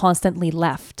 who constantly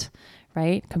left,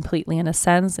 right? Completely, in a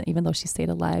sense, even though she stayed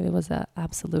alive, it was an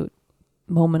absolute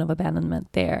moment of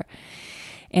abandonment there.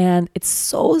 And it's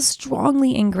so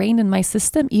strongly ingrained in my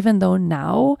system, even though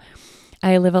now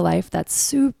I live a life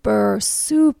that's where I'm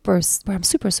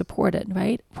super supported,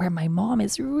 right? Where my mom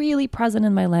is really present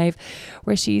in my life,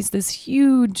 where she's this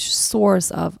huge source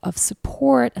of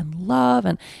support and love.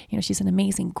 And, she's an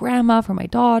amazing grandma for my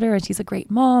daughter, and she's a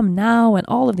great mom now, and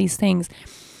all of these things.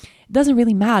 It doesn't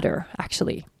really matter,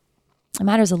 actually. It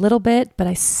matters a little bit, but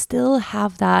I still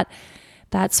have that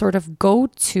sort of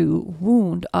go-to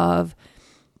wound of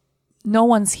no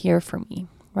one's here for me,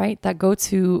 right? That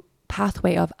go-to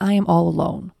pathway of I am all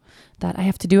alone, that I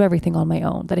have to do everything on my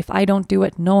own, that if I don't do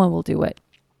it, no one will do it.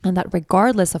 And that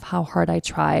regardless of how hard I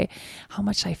try, how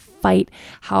much I fight,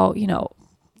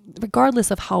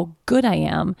 regardless of how good I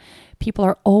am, people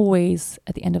are always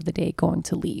at the end of the day going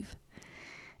to leave.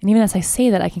 And even as I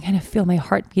say that, I can kind of feel my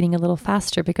heart beating a little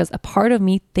faster, because a part of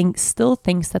me still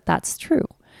thinks that that's true.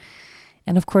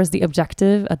 And of course, the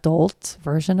objective adult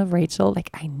version of Rachel,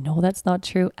 I know that's not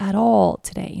true at all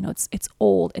today. It's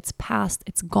old, it's past,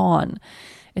 it's gone.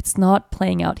 It's not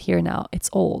playing out here now. It's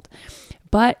old.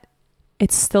 But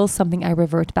it's still something I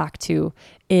revert back to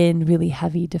in really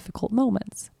heavy, difficult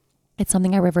moments. It's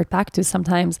something I revert back to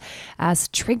sometimes as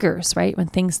triggers, right? When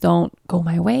things don't go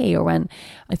my way, or when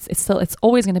it's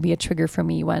always going to be a trigger for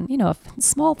me when, if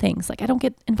small things like I don't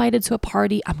get invited to a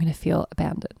party, I'm going to feel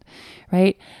abandoned,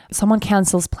 right? Someone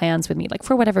cancels plans with me, like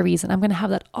for whatever reason, I'm going to have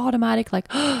that automatic, like,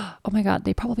 oh my God,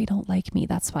 they probably don't like me.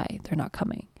 That's why they're not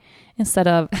coming. Instead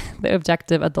of the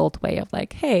objective adult way of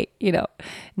like, hey,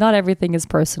 not everything is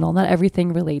personal. Not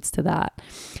everything relates to that.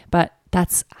 But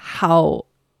that's how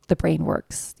the brain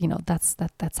works.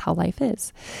 That's how life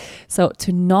is. So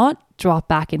to not drop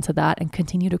back into that and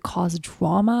continue to cause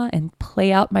drama and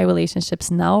play out my relationships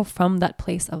now from that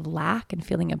place of lack and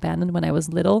feeling abandoned when I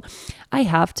was little, I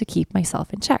have to keep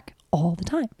myself in check all the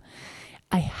time.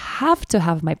 I have to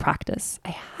have my practice. I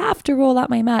have to roll out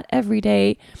my mat every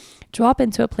day, drop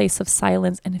into a place of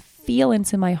silence and feel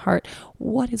into my heart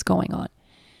what is going on.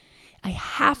 I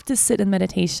have to sit in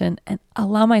meditation and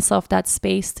allow myself that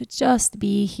space to just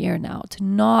be here now, to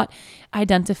not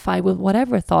identify with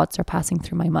whatever thoughts are passing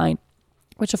through my mind,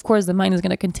 which of course the mind is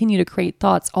going to continue to create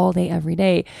thoughts all day, every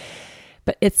day.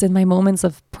 But it's in my moments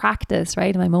of practice,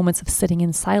 right? In my moments of sitting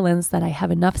in silence that I have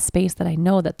enough space that I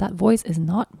know that that voice is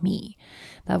not me.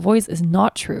 That voice is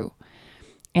not true.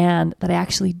 And that I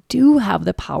actually do have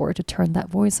the power to turn that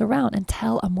voice around and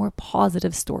tell a more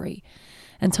positive story.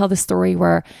 And tell the story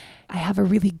where I have a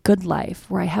really good life,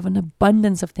 where I have an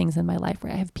abundance of things in my life,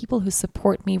 where I have people who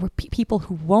support me, where people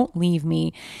who won't leave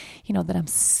me, that I'm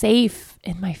safe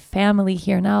in my family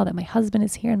here now, that my husband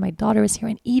is here and my daughter is here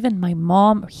and even my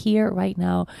mom here right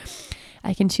now.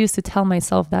 I can choose to tell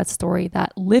myself that story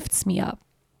that lifts me up,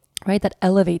 right? That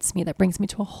elevates me, that brings me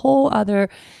to a whole other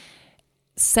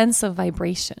sense of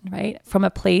vibration, right? From a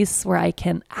place where I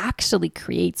can actually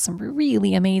create some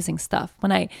really amazing stuff.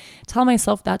 When I tell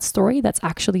myself that story that's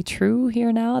actually true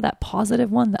here now, that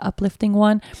positive one, the uplifting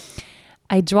one,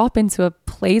 I drop into a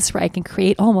place where I can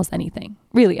create almost anything,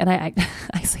 really. And I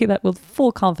say that with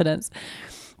full confidence.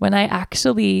 When I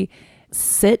actually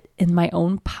sit in my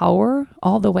own power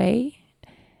all the way,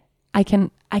 I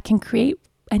can create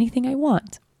anything I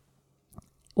want.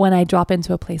 When I drop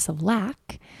into a place of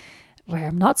lack, where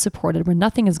I'm not supported, where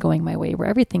nothing is going my way, where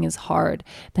everything is hard,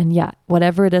 then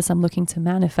whatever it is I'm looking to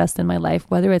manifest in my life,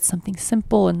 whether it's something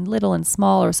simple and little and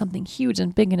small or something huge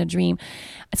and big in a dream,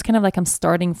 it's kind of like I'm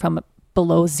starting from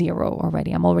below zero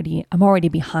already. I'm already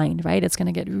behind, right? It's going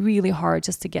to get really hard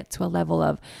just to get to a level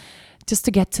of, just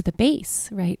to get to the base,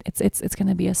 right? It's going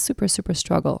to be a super, super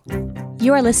struggle.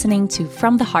 You are listening to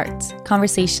From the Heart,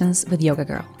 Conversations with Yoga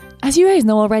Girl. As you guys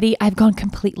know already, I've gone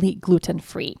completely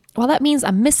gluten-free. While that means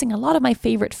I'm missing a lot of my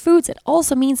favorite foods, it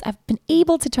also means I've been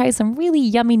able to try some really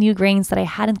yummy new grains that I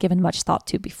hadn't given much thought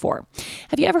to before.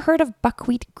 Have you ever heard of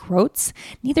buckwheat groats?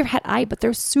 Neither had I, but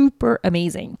they're super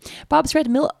amazing. Bob's Red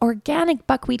Mill organic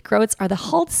buckwheat groats are the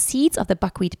hulled seeds of the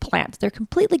buckwheat plant. They're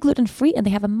completely gluten-free and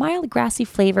they have a mild grassy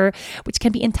flavor, which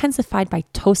can be intensified by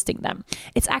toasting them.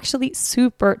 It's actually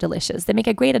super delicious. They make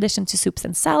a great addition to soups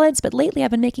and salads, but lately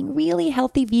I've been making really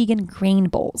healthy vegan grain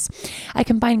bowls. I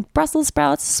combine Brussels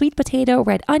sprouts, sweet potato,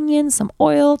 red onion, some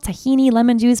oil, tahini,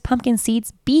 lemon juice, pumpkin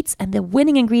seeds, beets, and the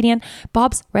winning ingredient,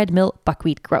 Bob's Red Mill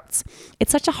buckwheat groats.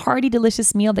 It's such a hearty,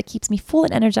 delicious meal that keeps me full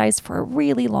and energized for a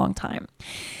really long time.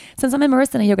 Since I'm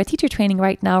immersed in a yoga teacher training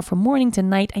right now from morning to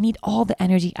night, I need all the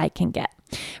energy I can get.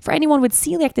 For anyone with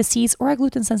celiac disease or a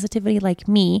gluten sensitivity like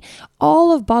me,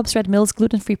 all of Bob's Red Mill's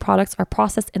gluten-free products are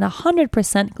processed in a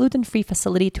 100% gluten-free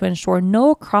facility to ensure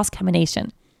no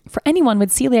cross-contamination. For anyone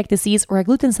with celiac disease or a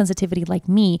gluten sensitivity like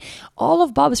me, all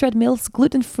of Bob's Red Mill's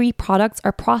gluten-free products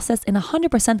are processed in a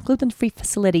 100% gluten-free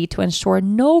facility to ensure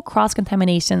no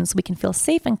cross-contamination so we can feel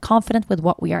safe and confident with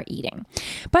what we are eating.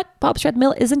 But Bob's Red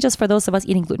Mill isn't just for those of us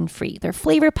eating gluten-free. Their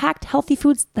flavor-packed healthy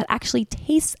foods that actually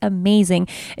taste amazing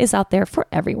is out there for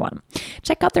everyone.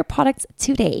 Check out their products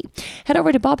today. Head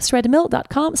over to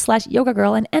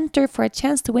bobsredmill.com/yogagirl and enter for a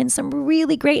chance to win some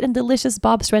really great and delicious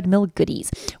Bob's Red Mill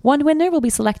goodies. One winner will be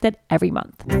selected every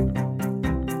month.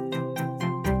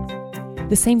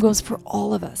 The same goes for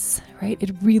all of us, right?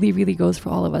 It really, really goes for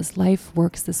all of us. Life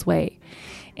works this way.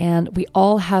 And we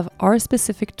all have our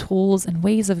specific tools and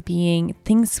ways of being,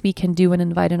 things we can do and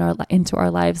invite into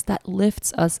our lives that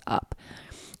lifts us up.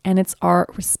 And it's our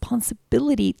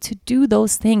responsibility to do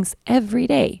those things every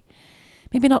day.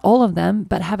 Maybe not all of them,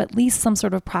 but have at least some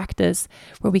sort of practice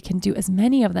where we can do as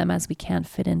many of them as we can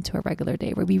fit into a regular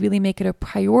day, where we really make it a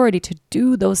priority to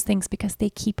do those things because they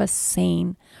keep us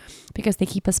sane, because they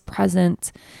keep us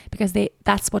present, because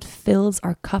that's what fills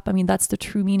our cup. I mean, that's the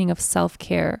true meaning of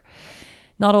self-care.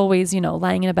 Not always,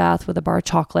 lying in a bath with a bar of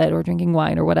chocolate or drinking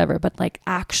wine or whatever, but like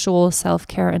actual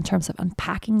self-care in terms of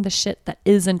unpacking the shit that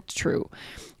isn't true,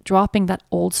 dropping that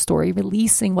old story,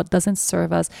 releasing what doesn't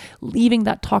serve us, leaving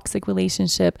that toxic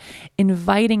relationship,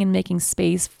 inviting and making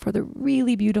space for the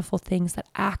really beautiful things that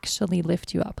actually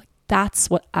lift you up. Like, that's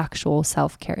what actual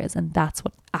self-care is. And that's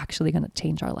what actually going to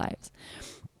change our lives.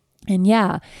 And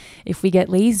yeah, if we get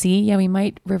lazy, we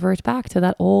might revert back to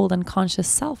that old unconscious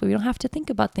self. We don't have to think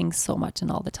about things so much and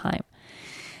all the time.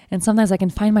 And sometimes I can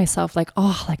find myself like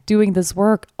doing this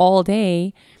work all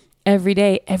day, every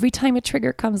day, every time a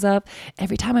trigger comes up,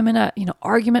 every time I'm in a,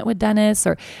 argument with Dennis,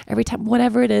 or every time,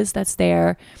 whatever it is that's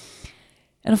there.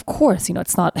 And of course,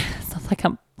 it's not like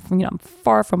I'm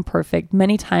far from perfect.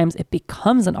 Many times it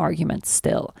becomes an argument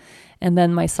still. And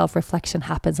then my self-reflection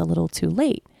happens a little too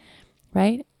late,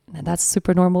 right? And that's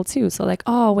super normal too. So like,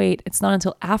 oh wait, it's not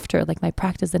until after like my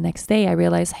practice the next day, I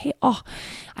realize, hey, I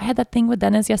had that thing with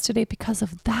Dennis yesterday because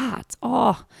of that.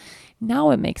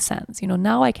 Now it makes sense.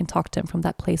 Now I can talk to him from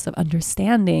that place of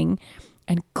understanding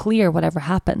and clear whatever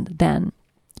happened then,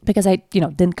 because I,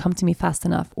 didn't come to me fast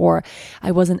enough, or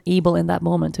I wasn't able in that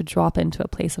moment to drop into a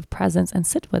place of presence and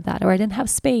sit with that, or I didn't have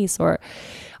space, or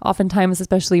oftentimes,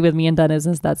 especially with me and Dennis,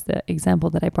 that's the example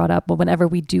that I brought up. But whenever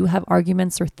we do have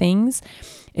arguments or things,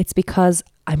 it's because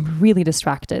I'm really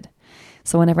distracted.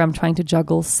 So whenever I'm trying to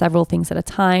juggle several things at a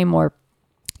time, or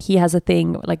he has a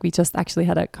thing, like we just actually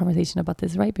had a conversation about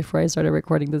this right before I started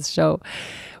recording this show,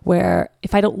 where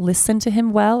if I don't listen to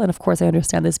him well, and of course I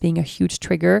understand this being a huge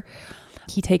trigger,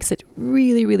 he takes it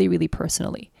really, really, really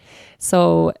personally.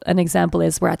 So an example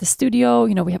is we're at the studio,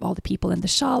 we have all the people in the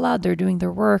shala, they're doing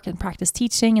their work and practice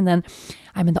teaching. And then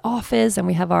I'm in the office and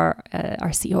we have our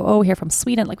COO here from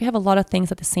Sweden. Like we have a lot of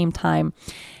things at the same time.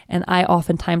 And I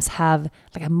oftentimes have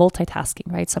like a multitasking,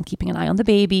 right? So I'm keeping an eye on the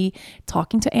baby,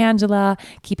 talking to Angela,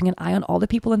 keeping an eye on all the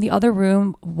people in the other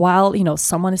room while,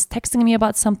 someone is texting me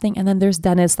about something. And then there's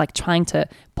Dennis like trying to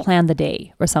plan the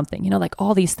day or something, like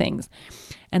all these things.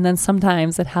 And then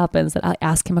sometimes it happens that I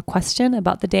ask him a question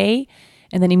about the day,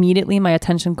 and then immediately my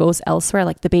attention goes elsewhere.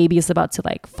 Like the baby is about to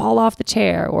like fall off the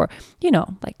chair, or,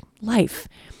 like life.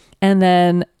 And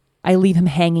then I leave him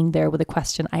hanging there with a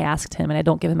question I asked him, and I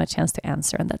don't give him a chance to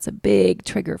answer. And that's a big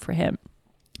trigger for him,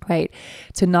 right?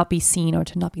 To not be seen or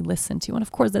to not be listened to. And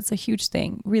of course, that's a huge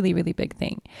thing, really, really big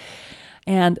thing.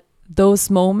 And those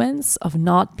moments of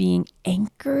not being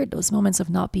anchored, those moments of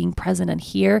not being present and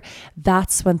here,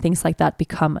 that's when things like that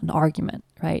become an argument,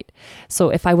 right? So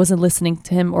if I wasn't listening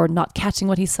to him or not catching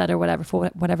what he said or whatever, for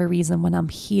whatever reason, when I'm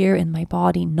here in my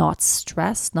body, not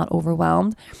stressed, not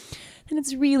overwhelmed, then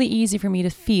it's really easy for me to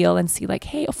feel and see like,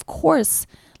 hey, of course,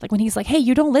 like when he's like, hey,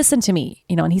 you don't listen to me,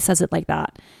 and he says it like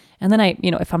that. And then I,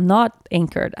 if I'm not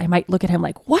anchored, I might look at him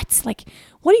like, what? Like,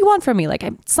 what do you want from me? Like,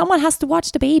 someone has to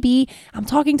watch the baby. I'm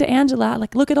talking to Angela.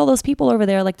 Like, look at all those people over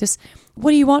there. Like, just,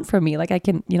 what do you want from me? Like, I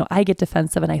can, I get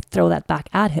defensive and I throw that back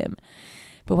at him.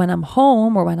 But when I'm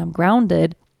home or when I'm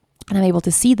grounded and I'm able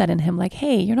to see that in him, like,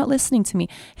 hey, you're not listening to me.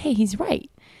 Hey, he's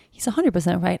right. He's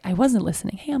 100% right. I wasn't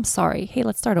listening. Hey, I'm sorry. Hey,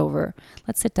 let's start over.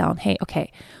 Let's sit down. Hey,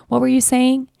 okay. What were you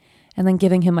saying? And then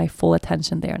giving him my full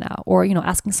attention there now. Or,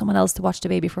 asking someone else to watch the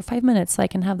baby for 5 minutes so I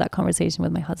can have that conversation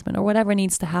with my husband, or whatever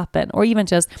needs to happen. Or even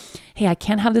just, hey, I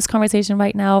can't have this conversation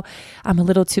right now. I'm a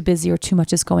little too busy or too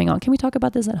much is going on. Can we talk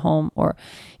about this at home? Or,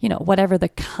 whatever the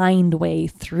kind way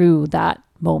through that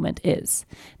moment is,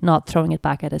 not throwing it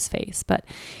back at his face. But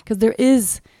because there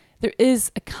is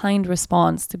a kind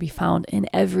response to be found in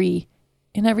every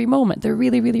moment. There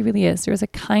really, really, really is. There's a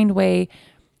kind way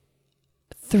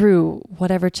through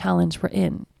whatever challenge we're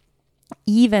in,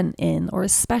 even in, or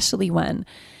especially when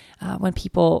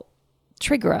people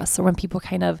trigger us, or when people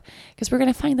because we're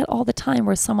going to find that all the time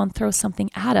where someone throws something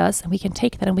at us and we can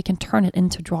take that and we can turn it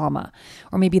into drama,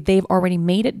 or maybe they've already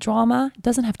made it drama. It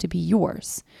doesn't have to be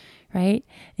yours, right?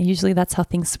 And usually that's how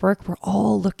things work. We're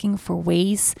all looking for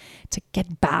ways to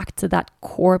get back to that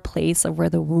core place of where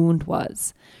the wound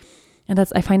was. And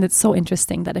I find it so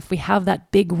interesting that if we have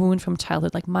that big wound from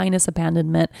childhood, like mine is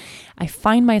abandonment, I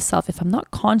find myself, if I'm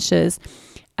not conscious,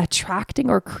 attracting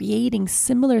or creating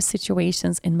similar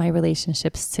situations in my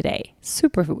relationships today.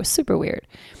 Super weird,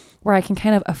 where I can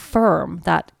kind of affirm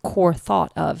that core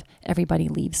thought of everybody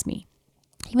leaves me,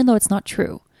 even though it's not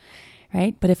true.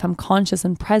 Right? But if I'm conscious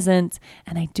and present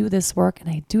and I do this work and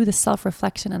I do the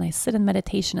self-reflection and I sit in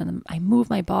meditation and I move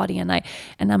my body and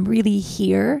I'm really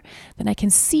here, then I can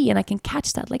see and I can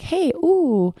catch that like, hey,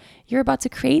 ooh, you're about to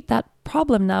create that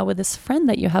problem now with this friend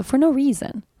that you have for no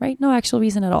reason, right? No actual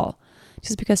reason at all.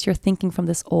 Just because you're thinking from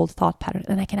this old thought pattern,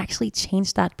 and I can actually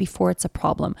change that before it's a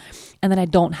problem. And then I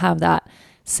don't have that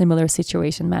similar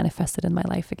situation manifested in my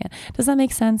life again. Does that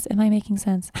make sense? Am I making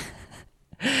sense?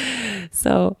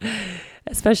 So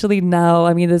especially now.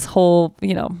 I mean, this whole,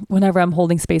 whenever I'm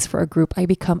holding space for a group, I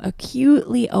become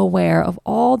acutely aware of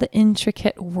all the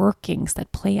intricate workings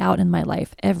that play out in my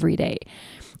life every day.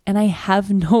 And I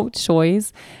have no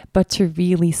choice but to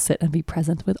really sit and be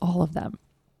present with all of them.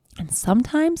 And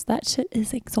sometimes that shit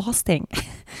is exhausting.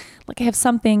 Like I have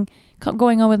something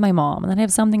going on with my mom, and then I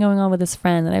have something going on with this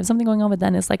friend, and I have something going on with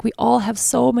Dennis. Like we all have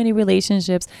so many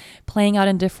relationships playing out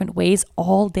in different ways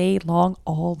all day long,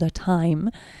 all the time,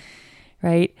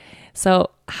 right? So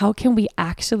how can we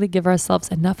actually give ourselves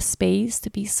enough space to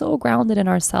be so grounded in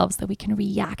ourselves that we can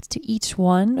react to each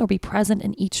one or be present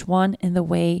in each one in the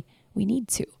way we need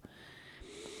to?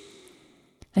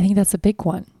 I think that's a big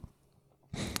one.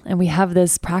 And we have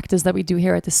this practice that we do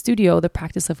here at the studio, the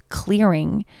practice of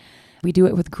clearing. We do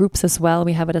it with groups as well.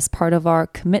 We have it as part of our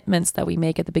commitments that we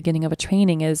make at the beginning of a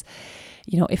training is,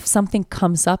 if something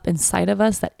comes up inside of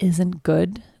us that isn't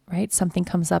good, right? Something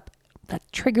comes up that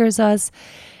triggers us.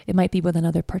 It might be with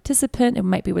another participant. It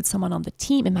might be with someone on the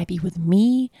team. It might be with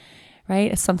me,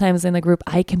 right? Sometimes in the group,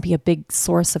 I can be a big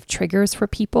source of triggers for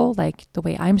people, like the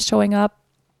way I'm showing up,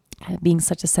 being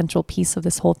such a central piece of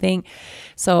this whole thing.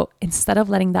 So instead of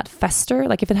letting that fester,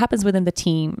 like if it happens within the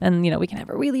team and, we can have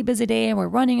a really busy day and we're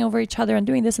running over each other and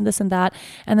doing this and this and that.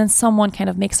 And then someone kind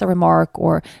of makes a remark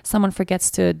or someone forgets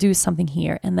to do something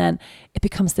here. And then it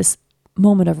becomes this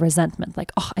moment of resentment.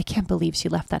 Like, oh, I can't believe she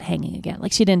left that hanging again.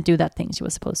 Like she didn't do that thing she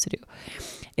was supposed to do.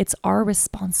 It's our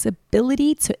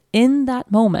responsibility to, in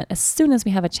that moment, as soon as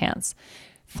we have a chance,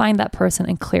 find that person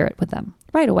and clear it with them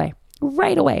right away.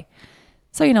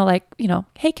 So,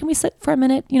 hey, can we sit for a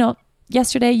minute?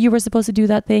 Yesterday you were supposed to do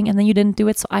that thing and then you didn't do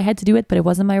it. So I had to do it, but it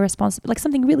wasn't my responsibility. Like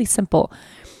something really simple.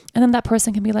 And then that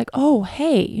person can be like, oh,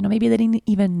 hey, maybe they didn't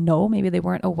even know. Maybe they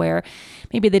weren't aware.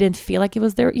 Maybe they didn't feel like it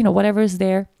was there. Whatever is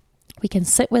there. We can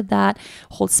sit with that,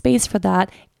 hold space for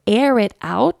that, air it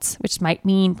out, which might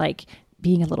mean like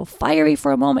being a little fiery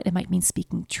for a moment. It might mean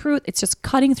speaking truth. It's just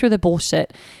cutting through the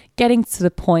bullshit, getting to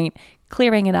the point,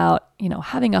 clearing it out,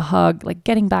 having a hug, like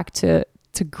getting back to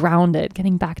grounded,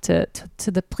 getting back to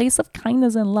the place of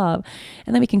kindness and love.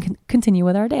 And then we can continue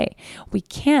with our day. We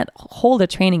can't hold a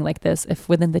training like this if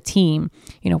within the team,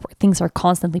 where things are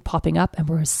constantly popping up and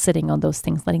we're sitting on those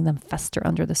things, letting them fester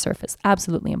under the surface.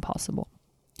 Absolutely impossible.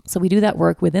 So we do that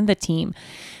work within the team,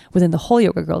 within the whole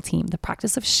Yoga Girl team, the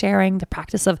practice of sharing, the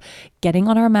practice of getting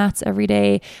on our mats every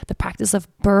day, the practice of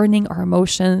burning our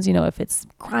emotions, if it's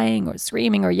crying or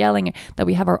screaming or yelling, that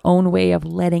we have our own way of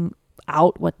letting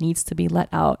out what needs to be let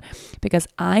out. Because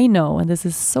I know, and this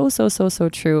is so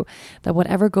true, that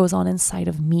whatever goes on inside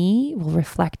of me will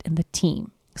reflect in the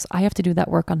team. So I have to do that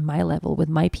work on my level with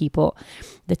my people.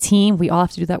 The team, we all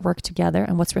have to do that work together.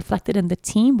 And what's reflected in the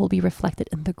team will be reflected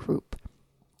in the group.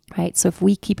 Right? So if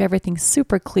we keep everything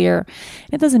super clear,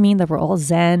 it doesn't mean that we're all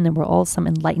Zen and we're all some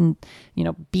enlightened,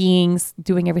 beings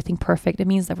doing everything perfect. It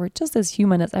means that we're just as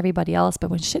human as everybody else. But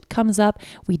when shit comes up,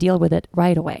 we deal with it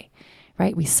right away,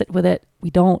 right? We sit with it. We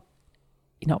don't,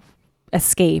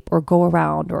 escape or go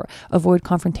around or avoid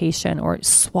confrontation or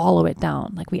swallow it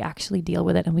down. Like we actually deal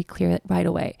with it and we clear it right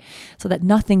away so that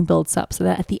nothing builds up. So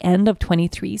that at the end of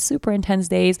 23 super intense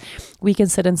days, we can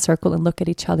sit in circle and look at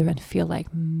each other and feel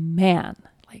like, man,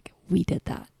 like we did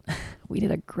that. We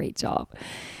did a great job.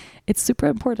 It's super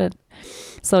important.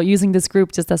 So using this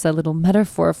group just as a little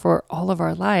metaphor for all of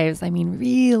our lives, I mean,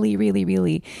 really,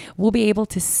 we'll be able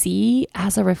to see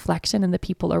as a reflection in the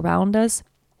people around us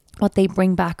what they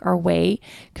bring back our way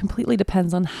completely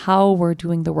depends on how we're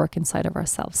doing the work inside of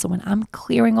ourselves. So when I'm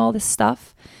clearing all this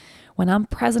stuff, when I'm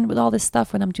present with all this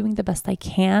stuff, when I'm doing the best I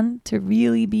can to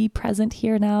really be present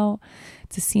here now,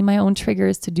 to see my own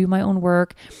triggers, to do my own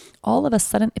work, all of a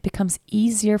sudden it becomes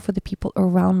easier for the people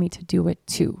around me to do it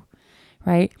too,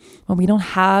 right? When we don't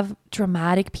have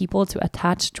dramatic people to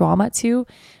attach drama to,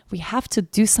 we have to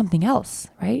do something else,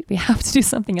 right? We have to do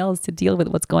something else to deal with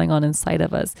what's going on inside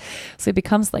of us. So it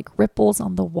becomes like ripples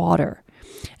on the water.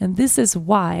 And this is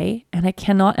why, and I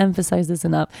cannot emphasize this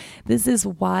enough, this is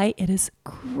why it is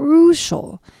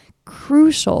crucial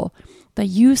that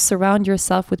you surround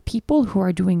yourself with people who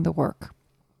are doing the work,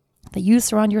 that you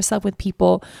surround yourself with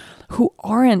people who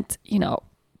aren't,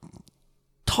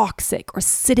 toxic or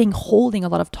holding a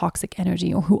lot of toxic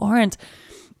energy, or who aren't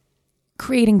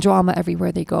creating drama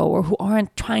everywhere they go, or who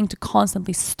aren't trying to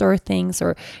constantly stir things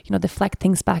or, deflect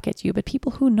things back at you, but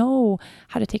people who know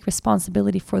how to take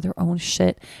responsibility for their own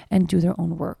shit and do their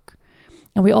own work.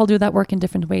 And we all do that work in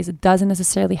different ways. It doesn't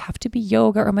necessarily have to be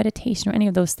yoga or meditation or any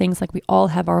of those things. Like we all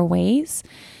have our ways.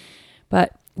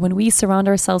 But when we surround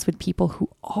ourselves with people who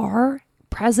are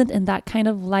present in that kind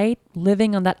of light,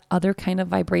 living on that other kind of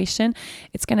vibration,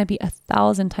 it's going to be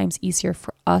 1,000 times easier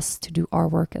for us to do our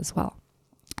work as well.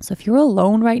 So if you're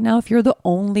alone right now, if you're the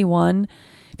only one,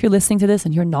 if you're listening to this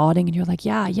and you're nodding and you're like,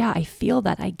 yeah, I feel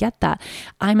that. I get that.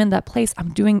 I'm in that place.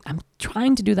 I'm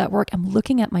trying to do that work. I'm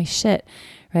looking at my shit,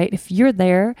 right? If you're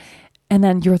there and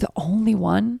then you're the only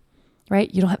one,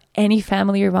 right? You don't have any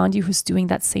family around you who's doing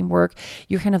that same work.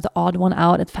 You're kind of the odd one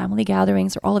out at family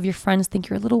gatherings, or all of your friends think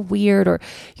you're a little weird, or,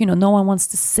 no one wants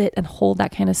to sit and hold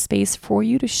that kind of space for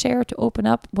you to share, to open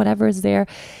up, whatever is there.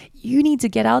 You need to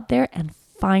get out there and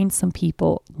find some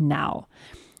people now.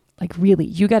 Like really,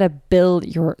 you got to build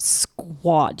your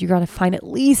squad. You got to find at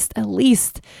least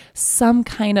some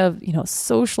kind of,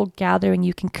 social gathering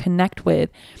you can connect with.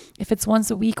 If it's once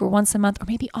a week or once a month, or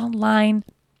maybe online,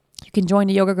 you can join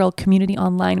the Yoga Girl community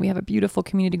online. We have a beautiful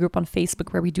community group on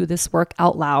Facebook where we do this work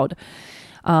out loud.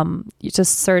 You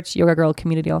just search Yoga Girl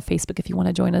community on Facebook if you want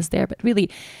to join us there. But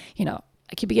really,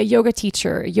 it could be a yoga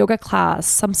teacher, a yoga class,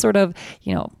 some sort of,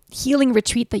 healing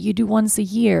retreat that you do once a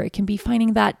year. It can be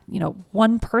finding that,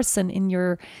 one person in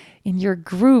your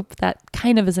group that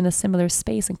kind of is in a similar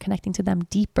space and connecting to them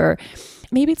deeper.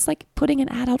 Maybe it's like putting an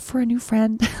ad out for a new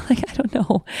friend. Like, I don't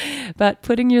know, but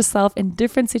putting yourself in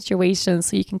different situations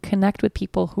so you can connect with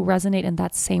people who resonate in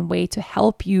that same way to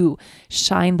help you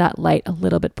shine that light a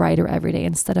little bit brighter every day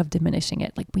instead of diminishing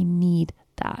it. Like, we need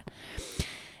that.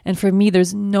 And for me,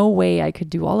 there's no way I could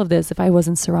do all of this if I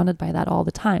wasn't surrounded by that all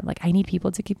the time. Like, I need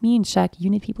people to keep me in check. You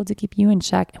need people to keep you in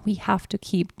check. And we have to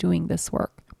keep doing this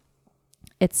work.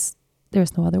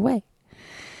 There's no other way.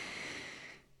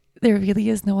 There really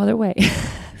is no other way.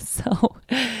 So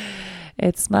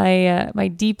it's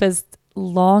my deepest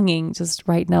longing just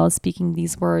right now, speaking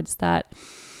these words, that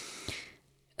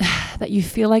you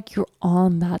feel like you're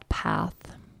on that path.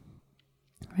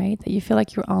 Right? That you feel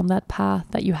like you're on that path,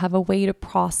 that you have a way to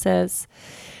process.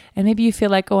 And maybe you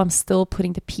feel like, I'm still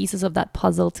putting the pieces of that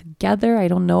puzzle together. I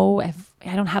don't know. I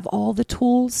don't have all the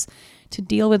tools to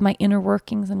deal with my inner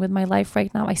workings and with my life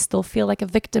right now. I still feel like a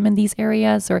victim in these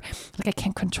areas, or like I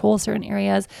can't control certain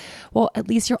areas. Well, at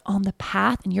least you're on the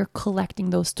path and you're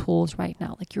collecting those tools right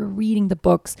now. Like, you're reading the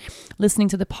books, listening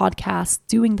to the podcasts,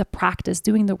 doing the practice,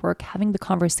 doing the work, having the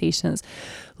conversations,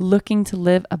 looking to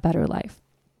live a better life.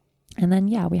 And then,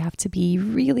 we have to be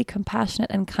really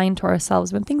compassionate and kind to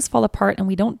ourselves when things fall apart and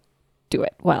we don't do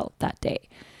it well that day,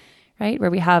 right? Where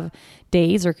we have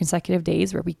days or consecutive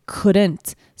days where we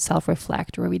couldn't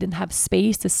self-reflect, or we didn't have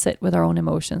space to sit with our own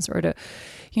emotions, or to,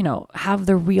 have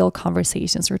the real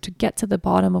conversations, or to get to the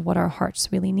bottom of what our hearts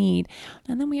really need.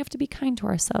 And then we have to be kind to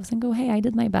ourselves and go, hey, I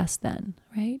did my best then,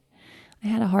 right? I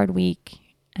had a hard week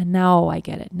and now I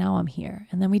get it. Now I'm here.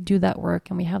 And then we do that work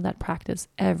and we have that practice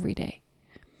every day.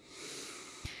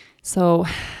 So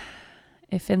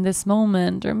if in this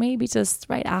moment, or maybe just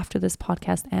right after this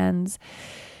podcast ends,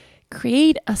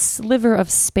 create a sliver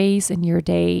of space in your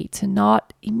day to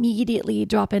not immediately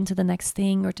drop into the next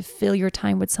thing, or to fill your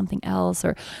time with something else,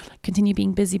 or continue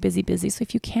being busy. So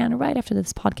if you can, right after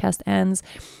this podcast ends,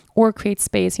 or create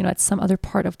space, at some other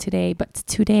part of today, but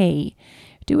today,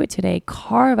 do it today.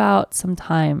 Carve out some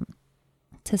time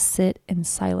to sit in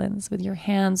silence with your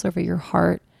hands over your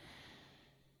heart,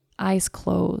 eyes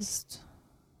closed,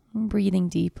 breathing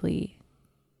deeply,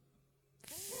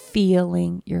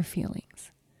 feeling your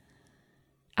feelings,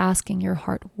 asking your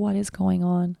heart, what is going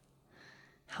on?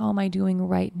 How am I doing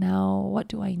right now? What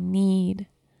do I need?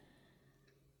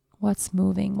 What's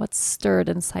moving? What's stirred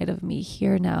inside of me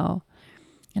here now?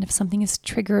 And if something is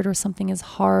triggered, or something is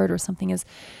hard, or something is,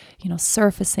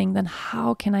 surfacing, then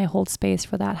how can I hold space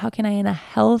for that? How can I, in a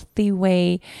healthy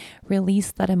way,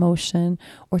 release that emotion,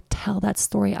 or tell that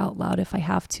story out loud if I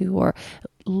have to, or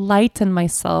lighten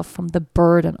myself from the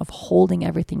burden of holding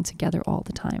everything together all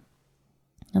the time?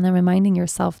 And then reminding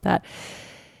yourself that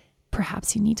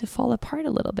perhaps you need to fall apart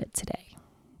a little bit today.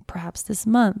 Perhaps this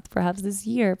month, perhaps this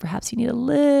year, perhaps you need a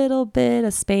little bit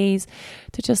of space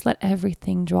to just let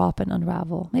everything drop and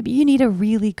unravel. Maybe you need a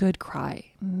really good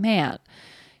cry. Man,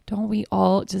 don't we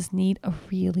all just need a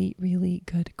really, really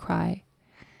good cry?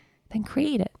 Then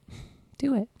create it.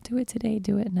 Do it. Do it today.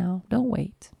 Do it now. Don't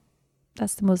wait.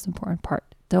 That's the most important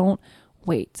part. Don't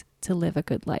wait to live a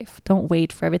good life. Don't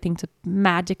wait for everything to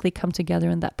magically come together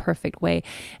in that perfect way,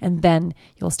 and then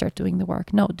you'll start doing the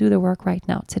work. No, do the work right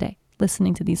now, today.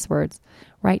 Listening to these words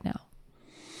right now.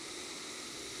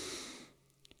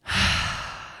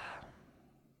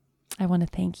 I want to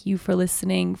thank you for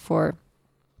listening, for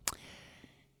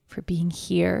being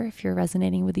here. If you're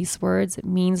resonating with these words, it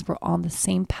means we're on the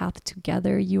same path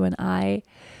together, you and I.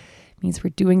 It means we're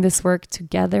doing this work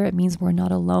together. It means we're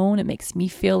not alone. It makes me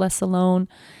feel less alone.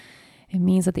 It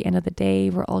means at the end of the day,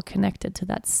 we're all connected to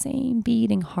that same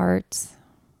beating heart.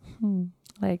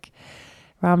 Like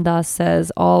Ram Dass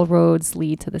says, all roads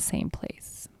lead to the same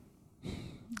place.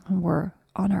 And we're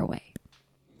on our way.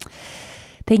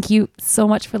 Thank you so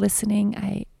much for listening.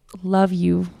 I love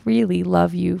you, really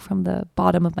love you from the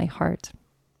bottom of my heart.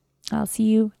 I'll see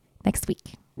you next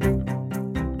week.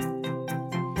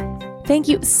 Thank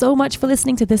you so much for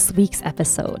listening to this week's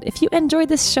episode. If you enjoyed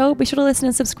this show, be sure to listen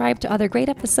and subscribe to other great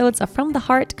episodes of From the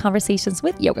Heart Conversations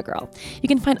with Yoga Girl. You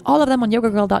can find all of them on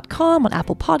yogagirl.com, on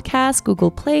Apple Podcasts,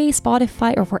 Google Play,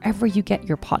 Spotify, or wherever you get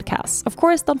your podcasts. Of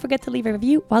course, don't forget to leave a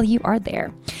review while you are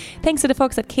there. Thanks to the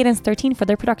folks at Cadence 13 for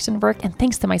their production work, and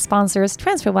thanks to my sponsors,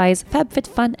 TransferWise,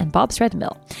 FabFitFun, and Bob's Red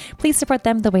Mill. Please support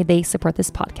them the way they support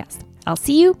this podcast. I'll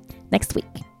see you next week.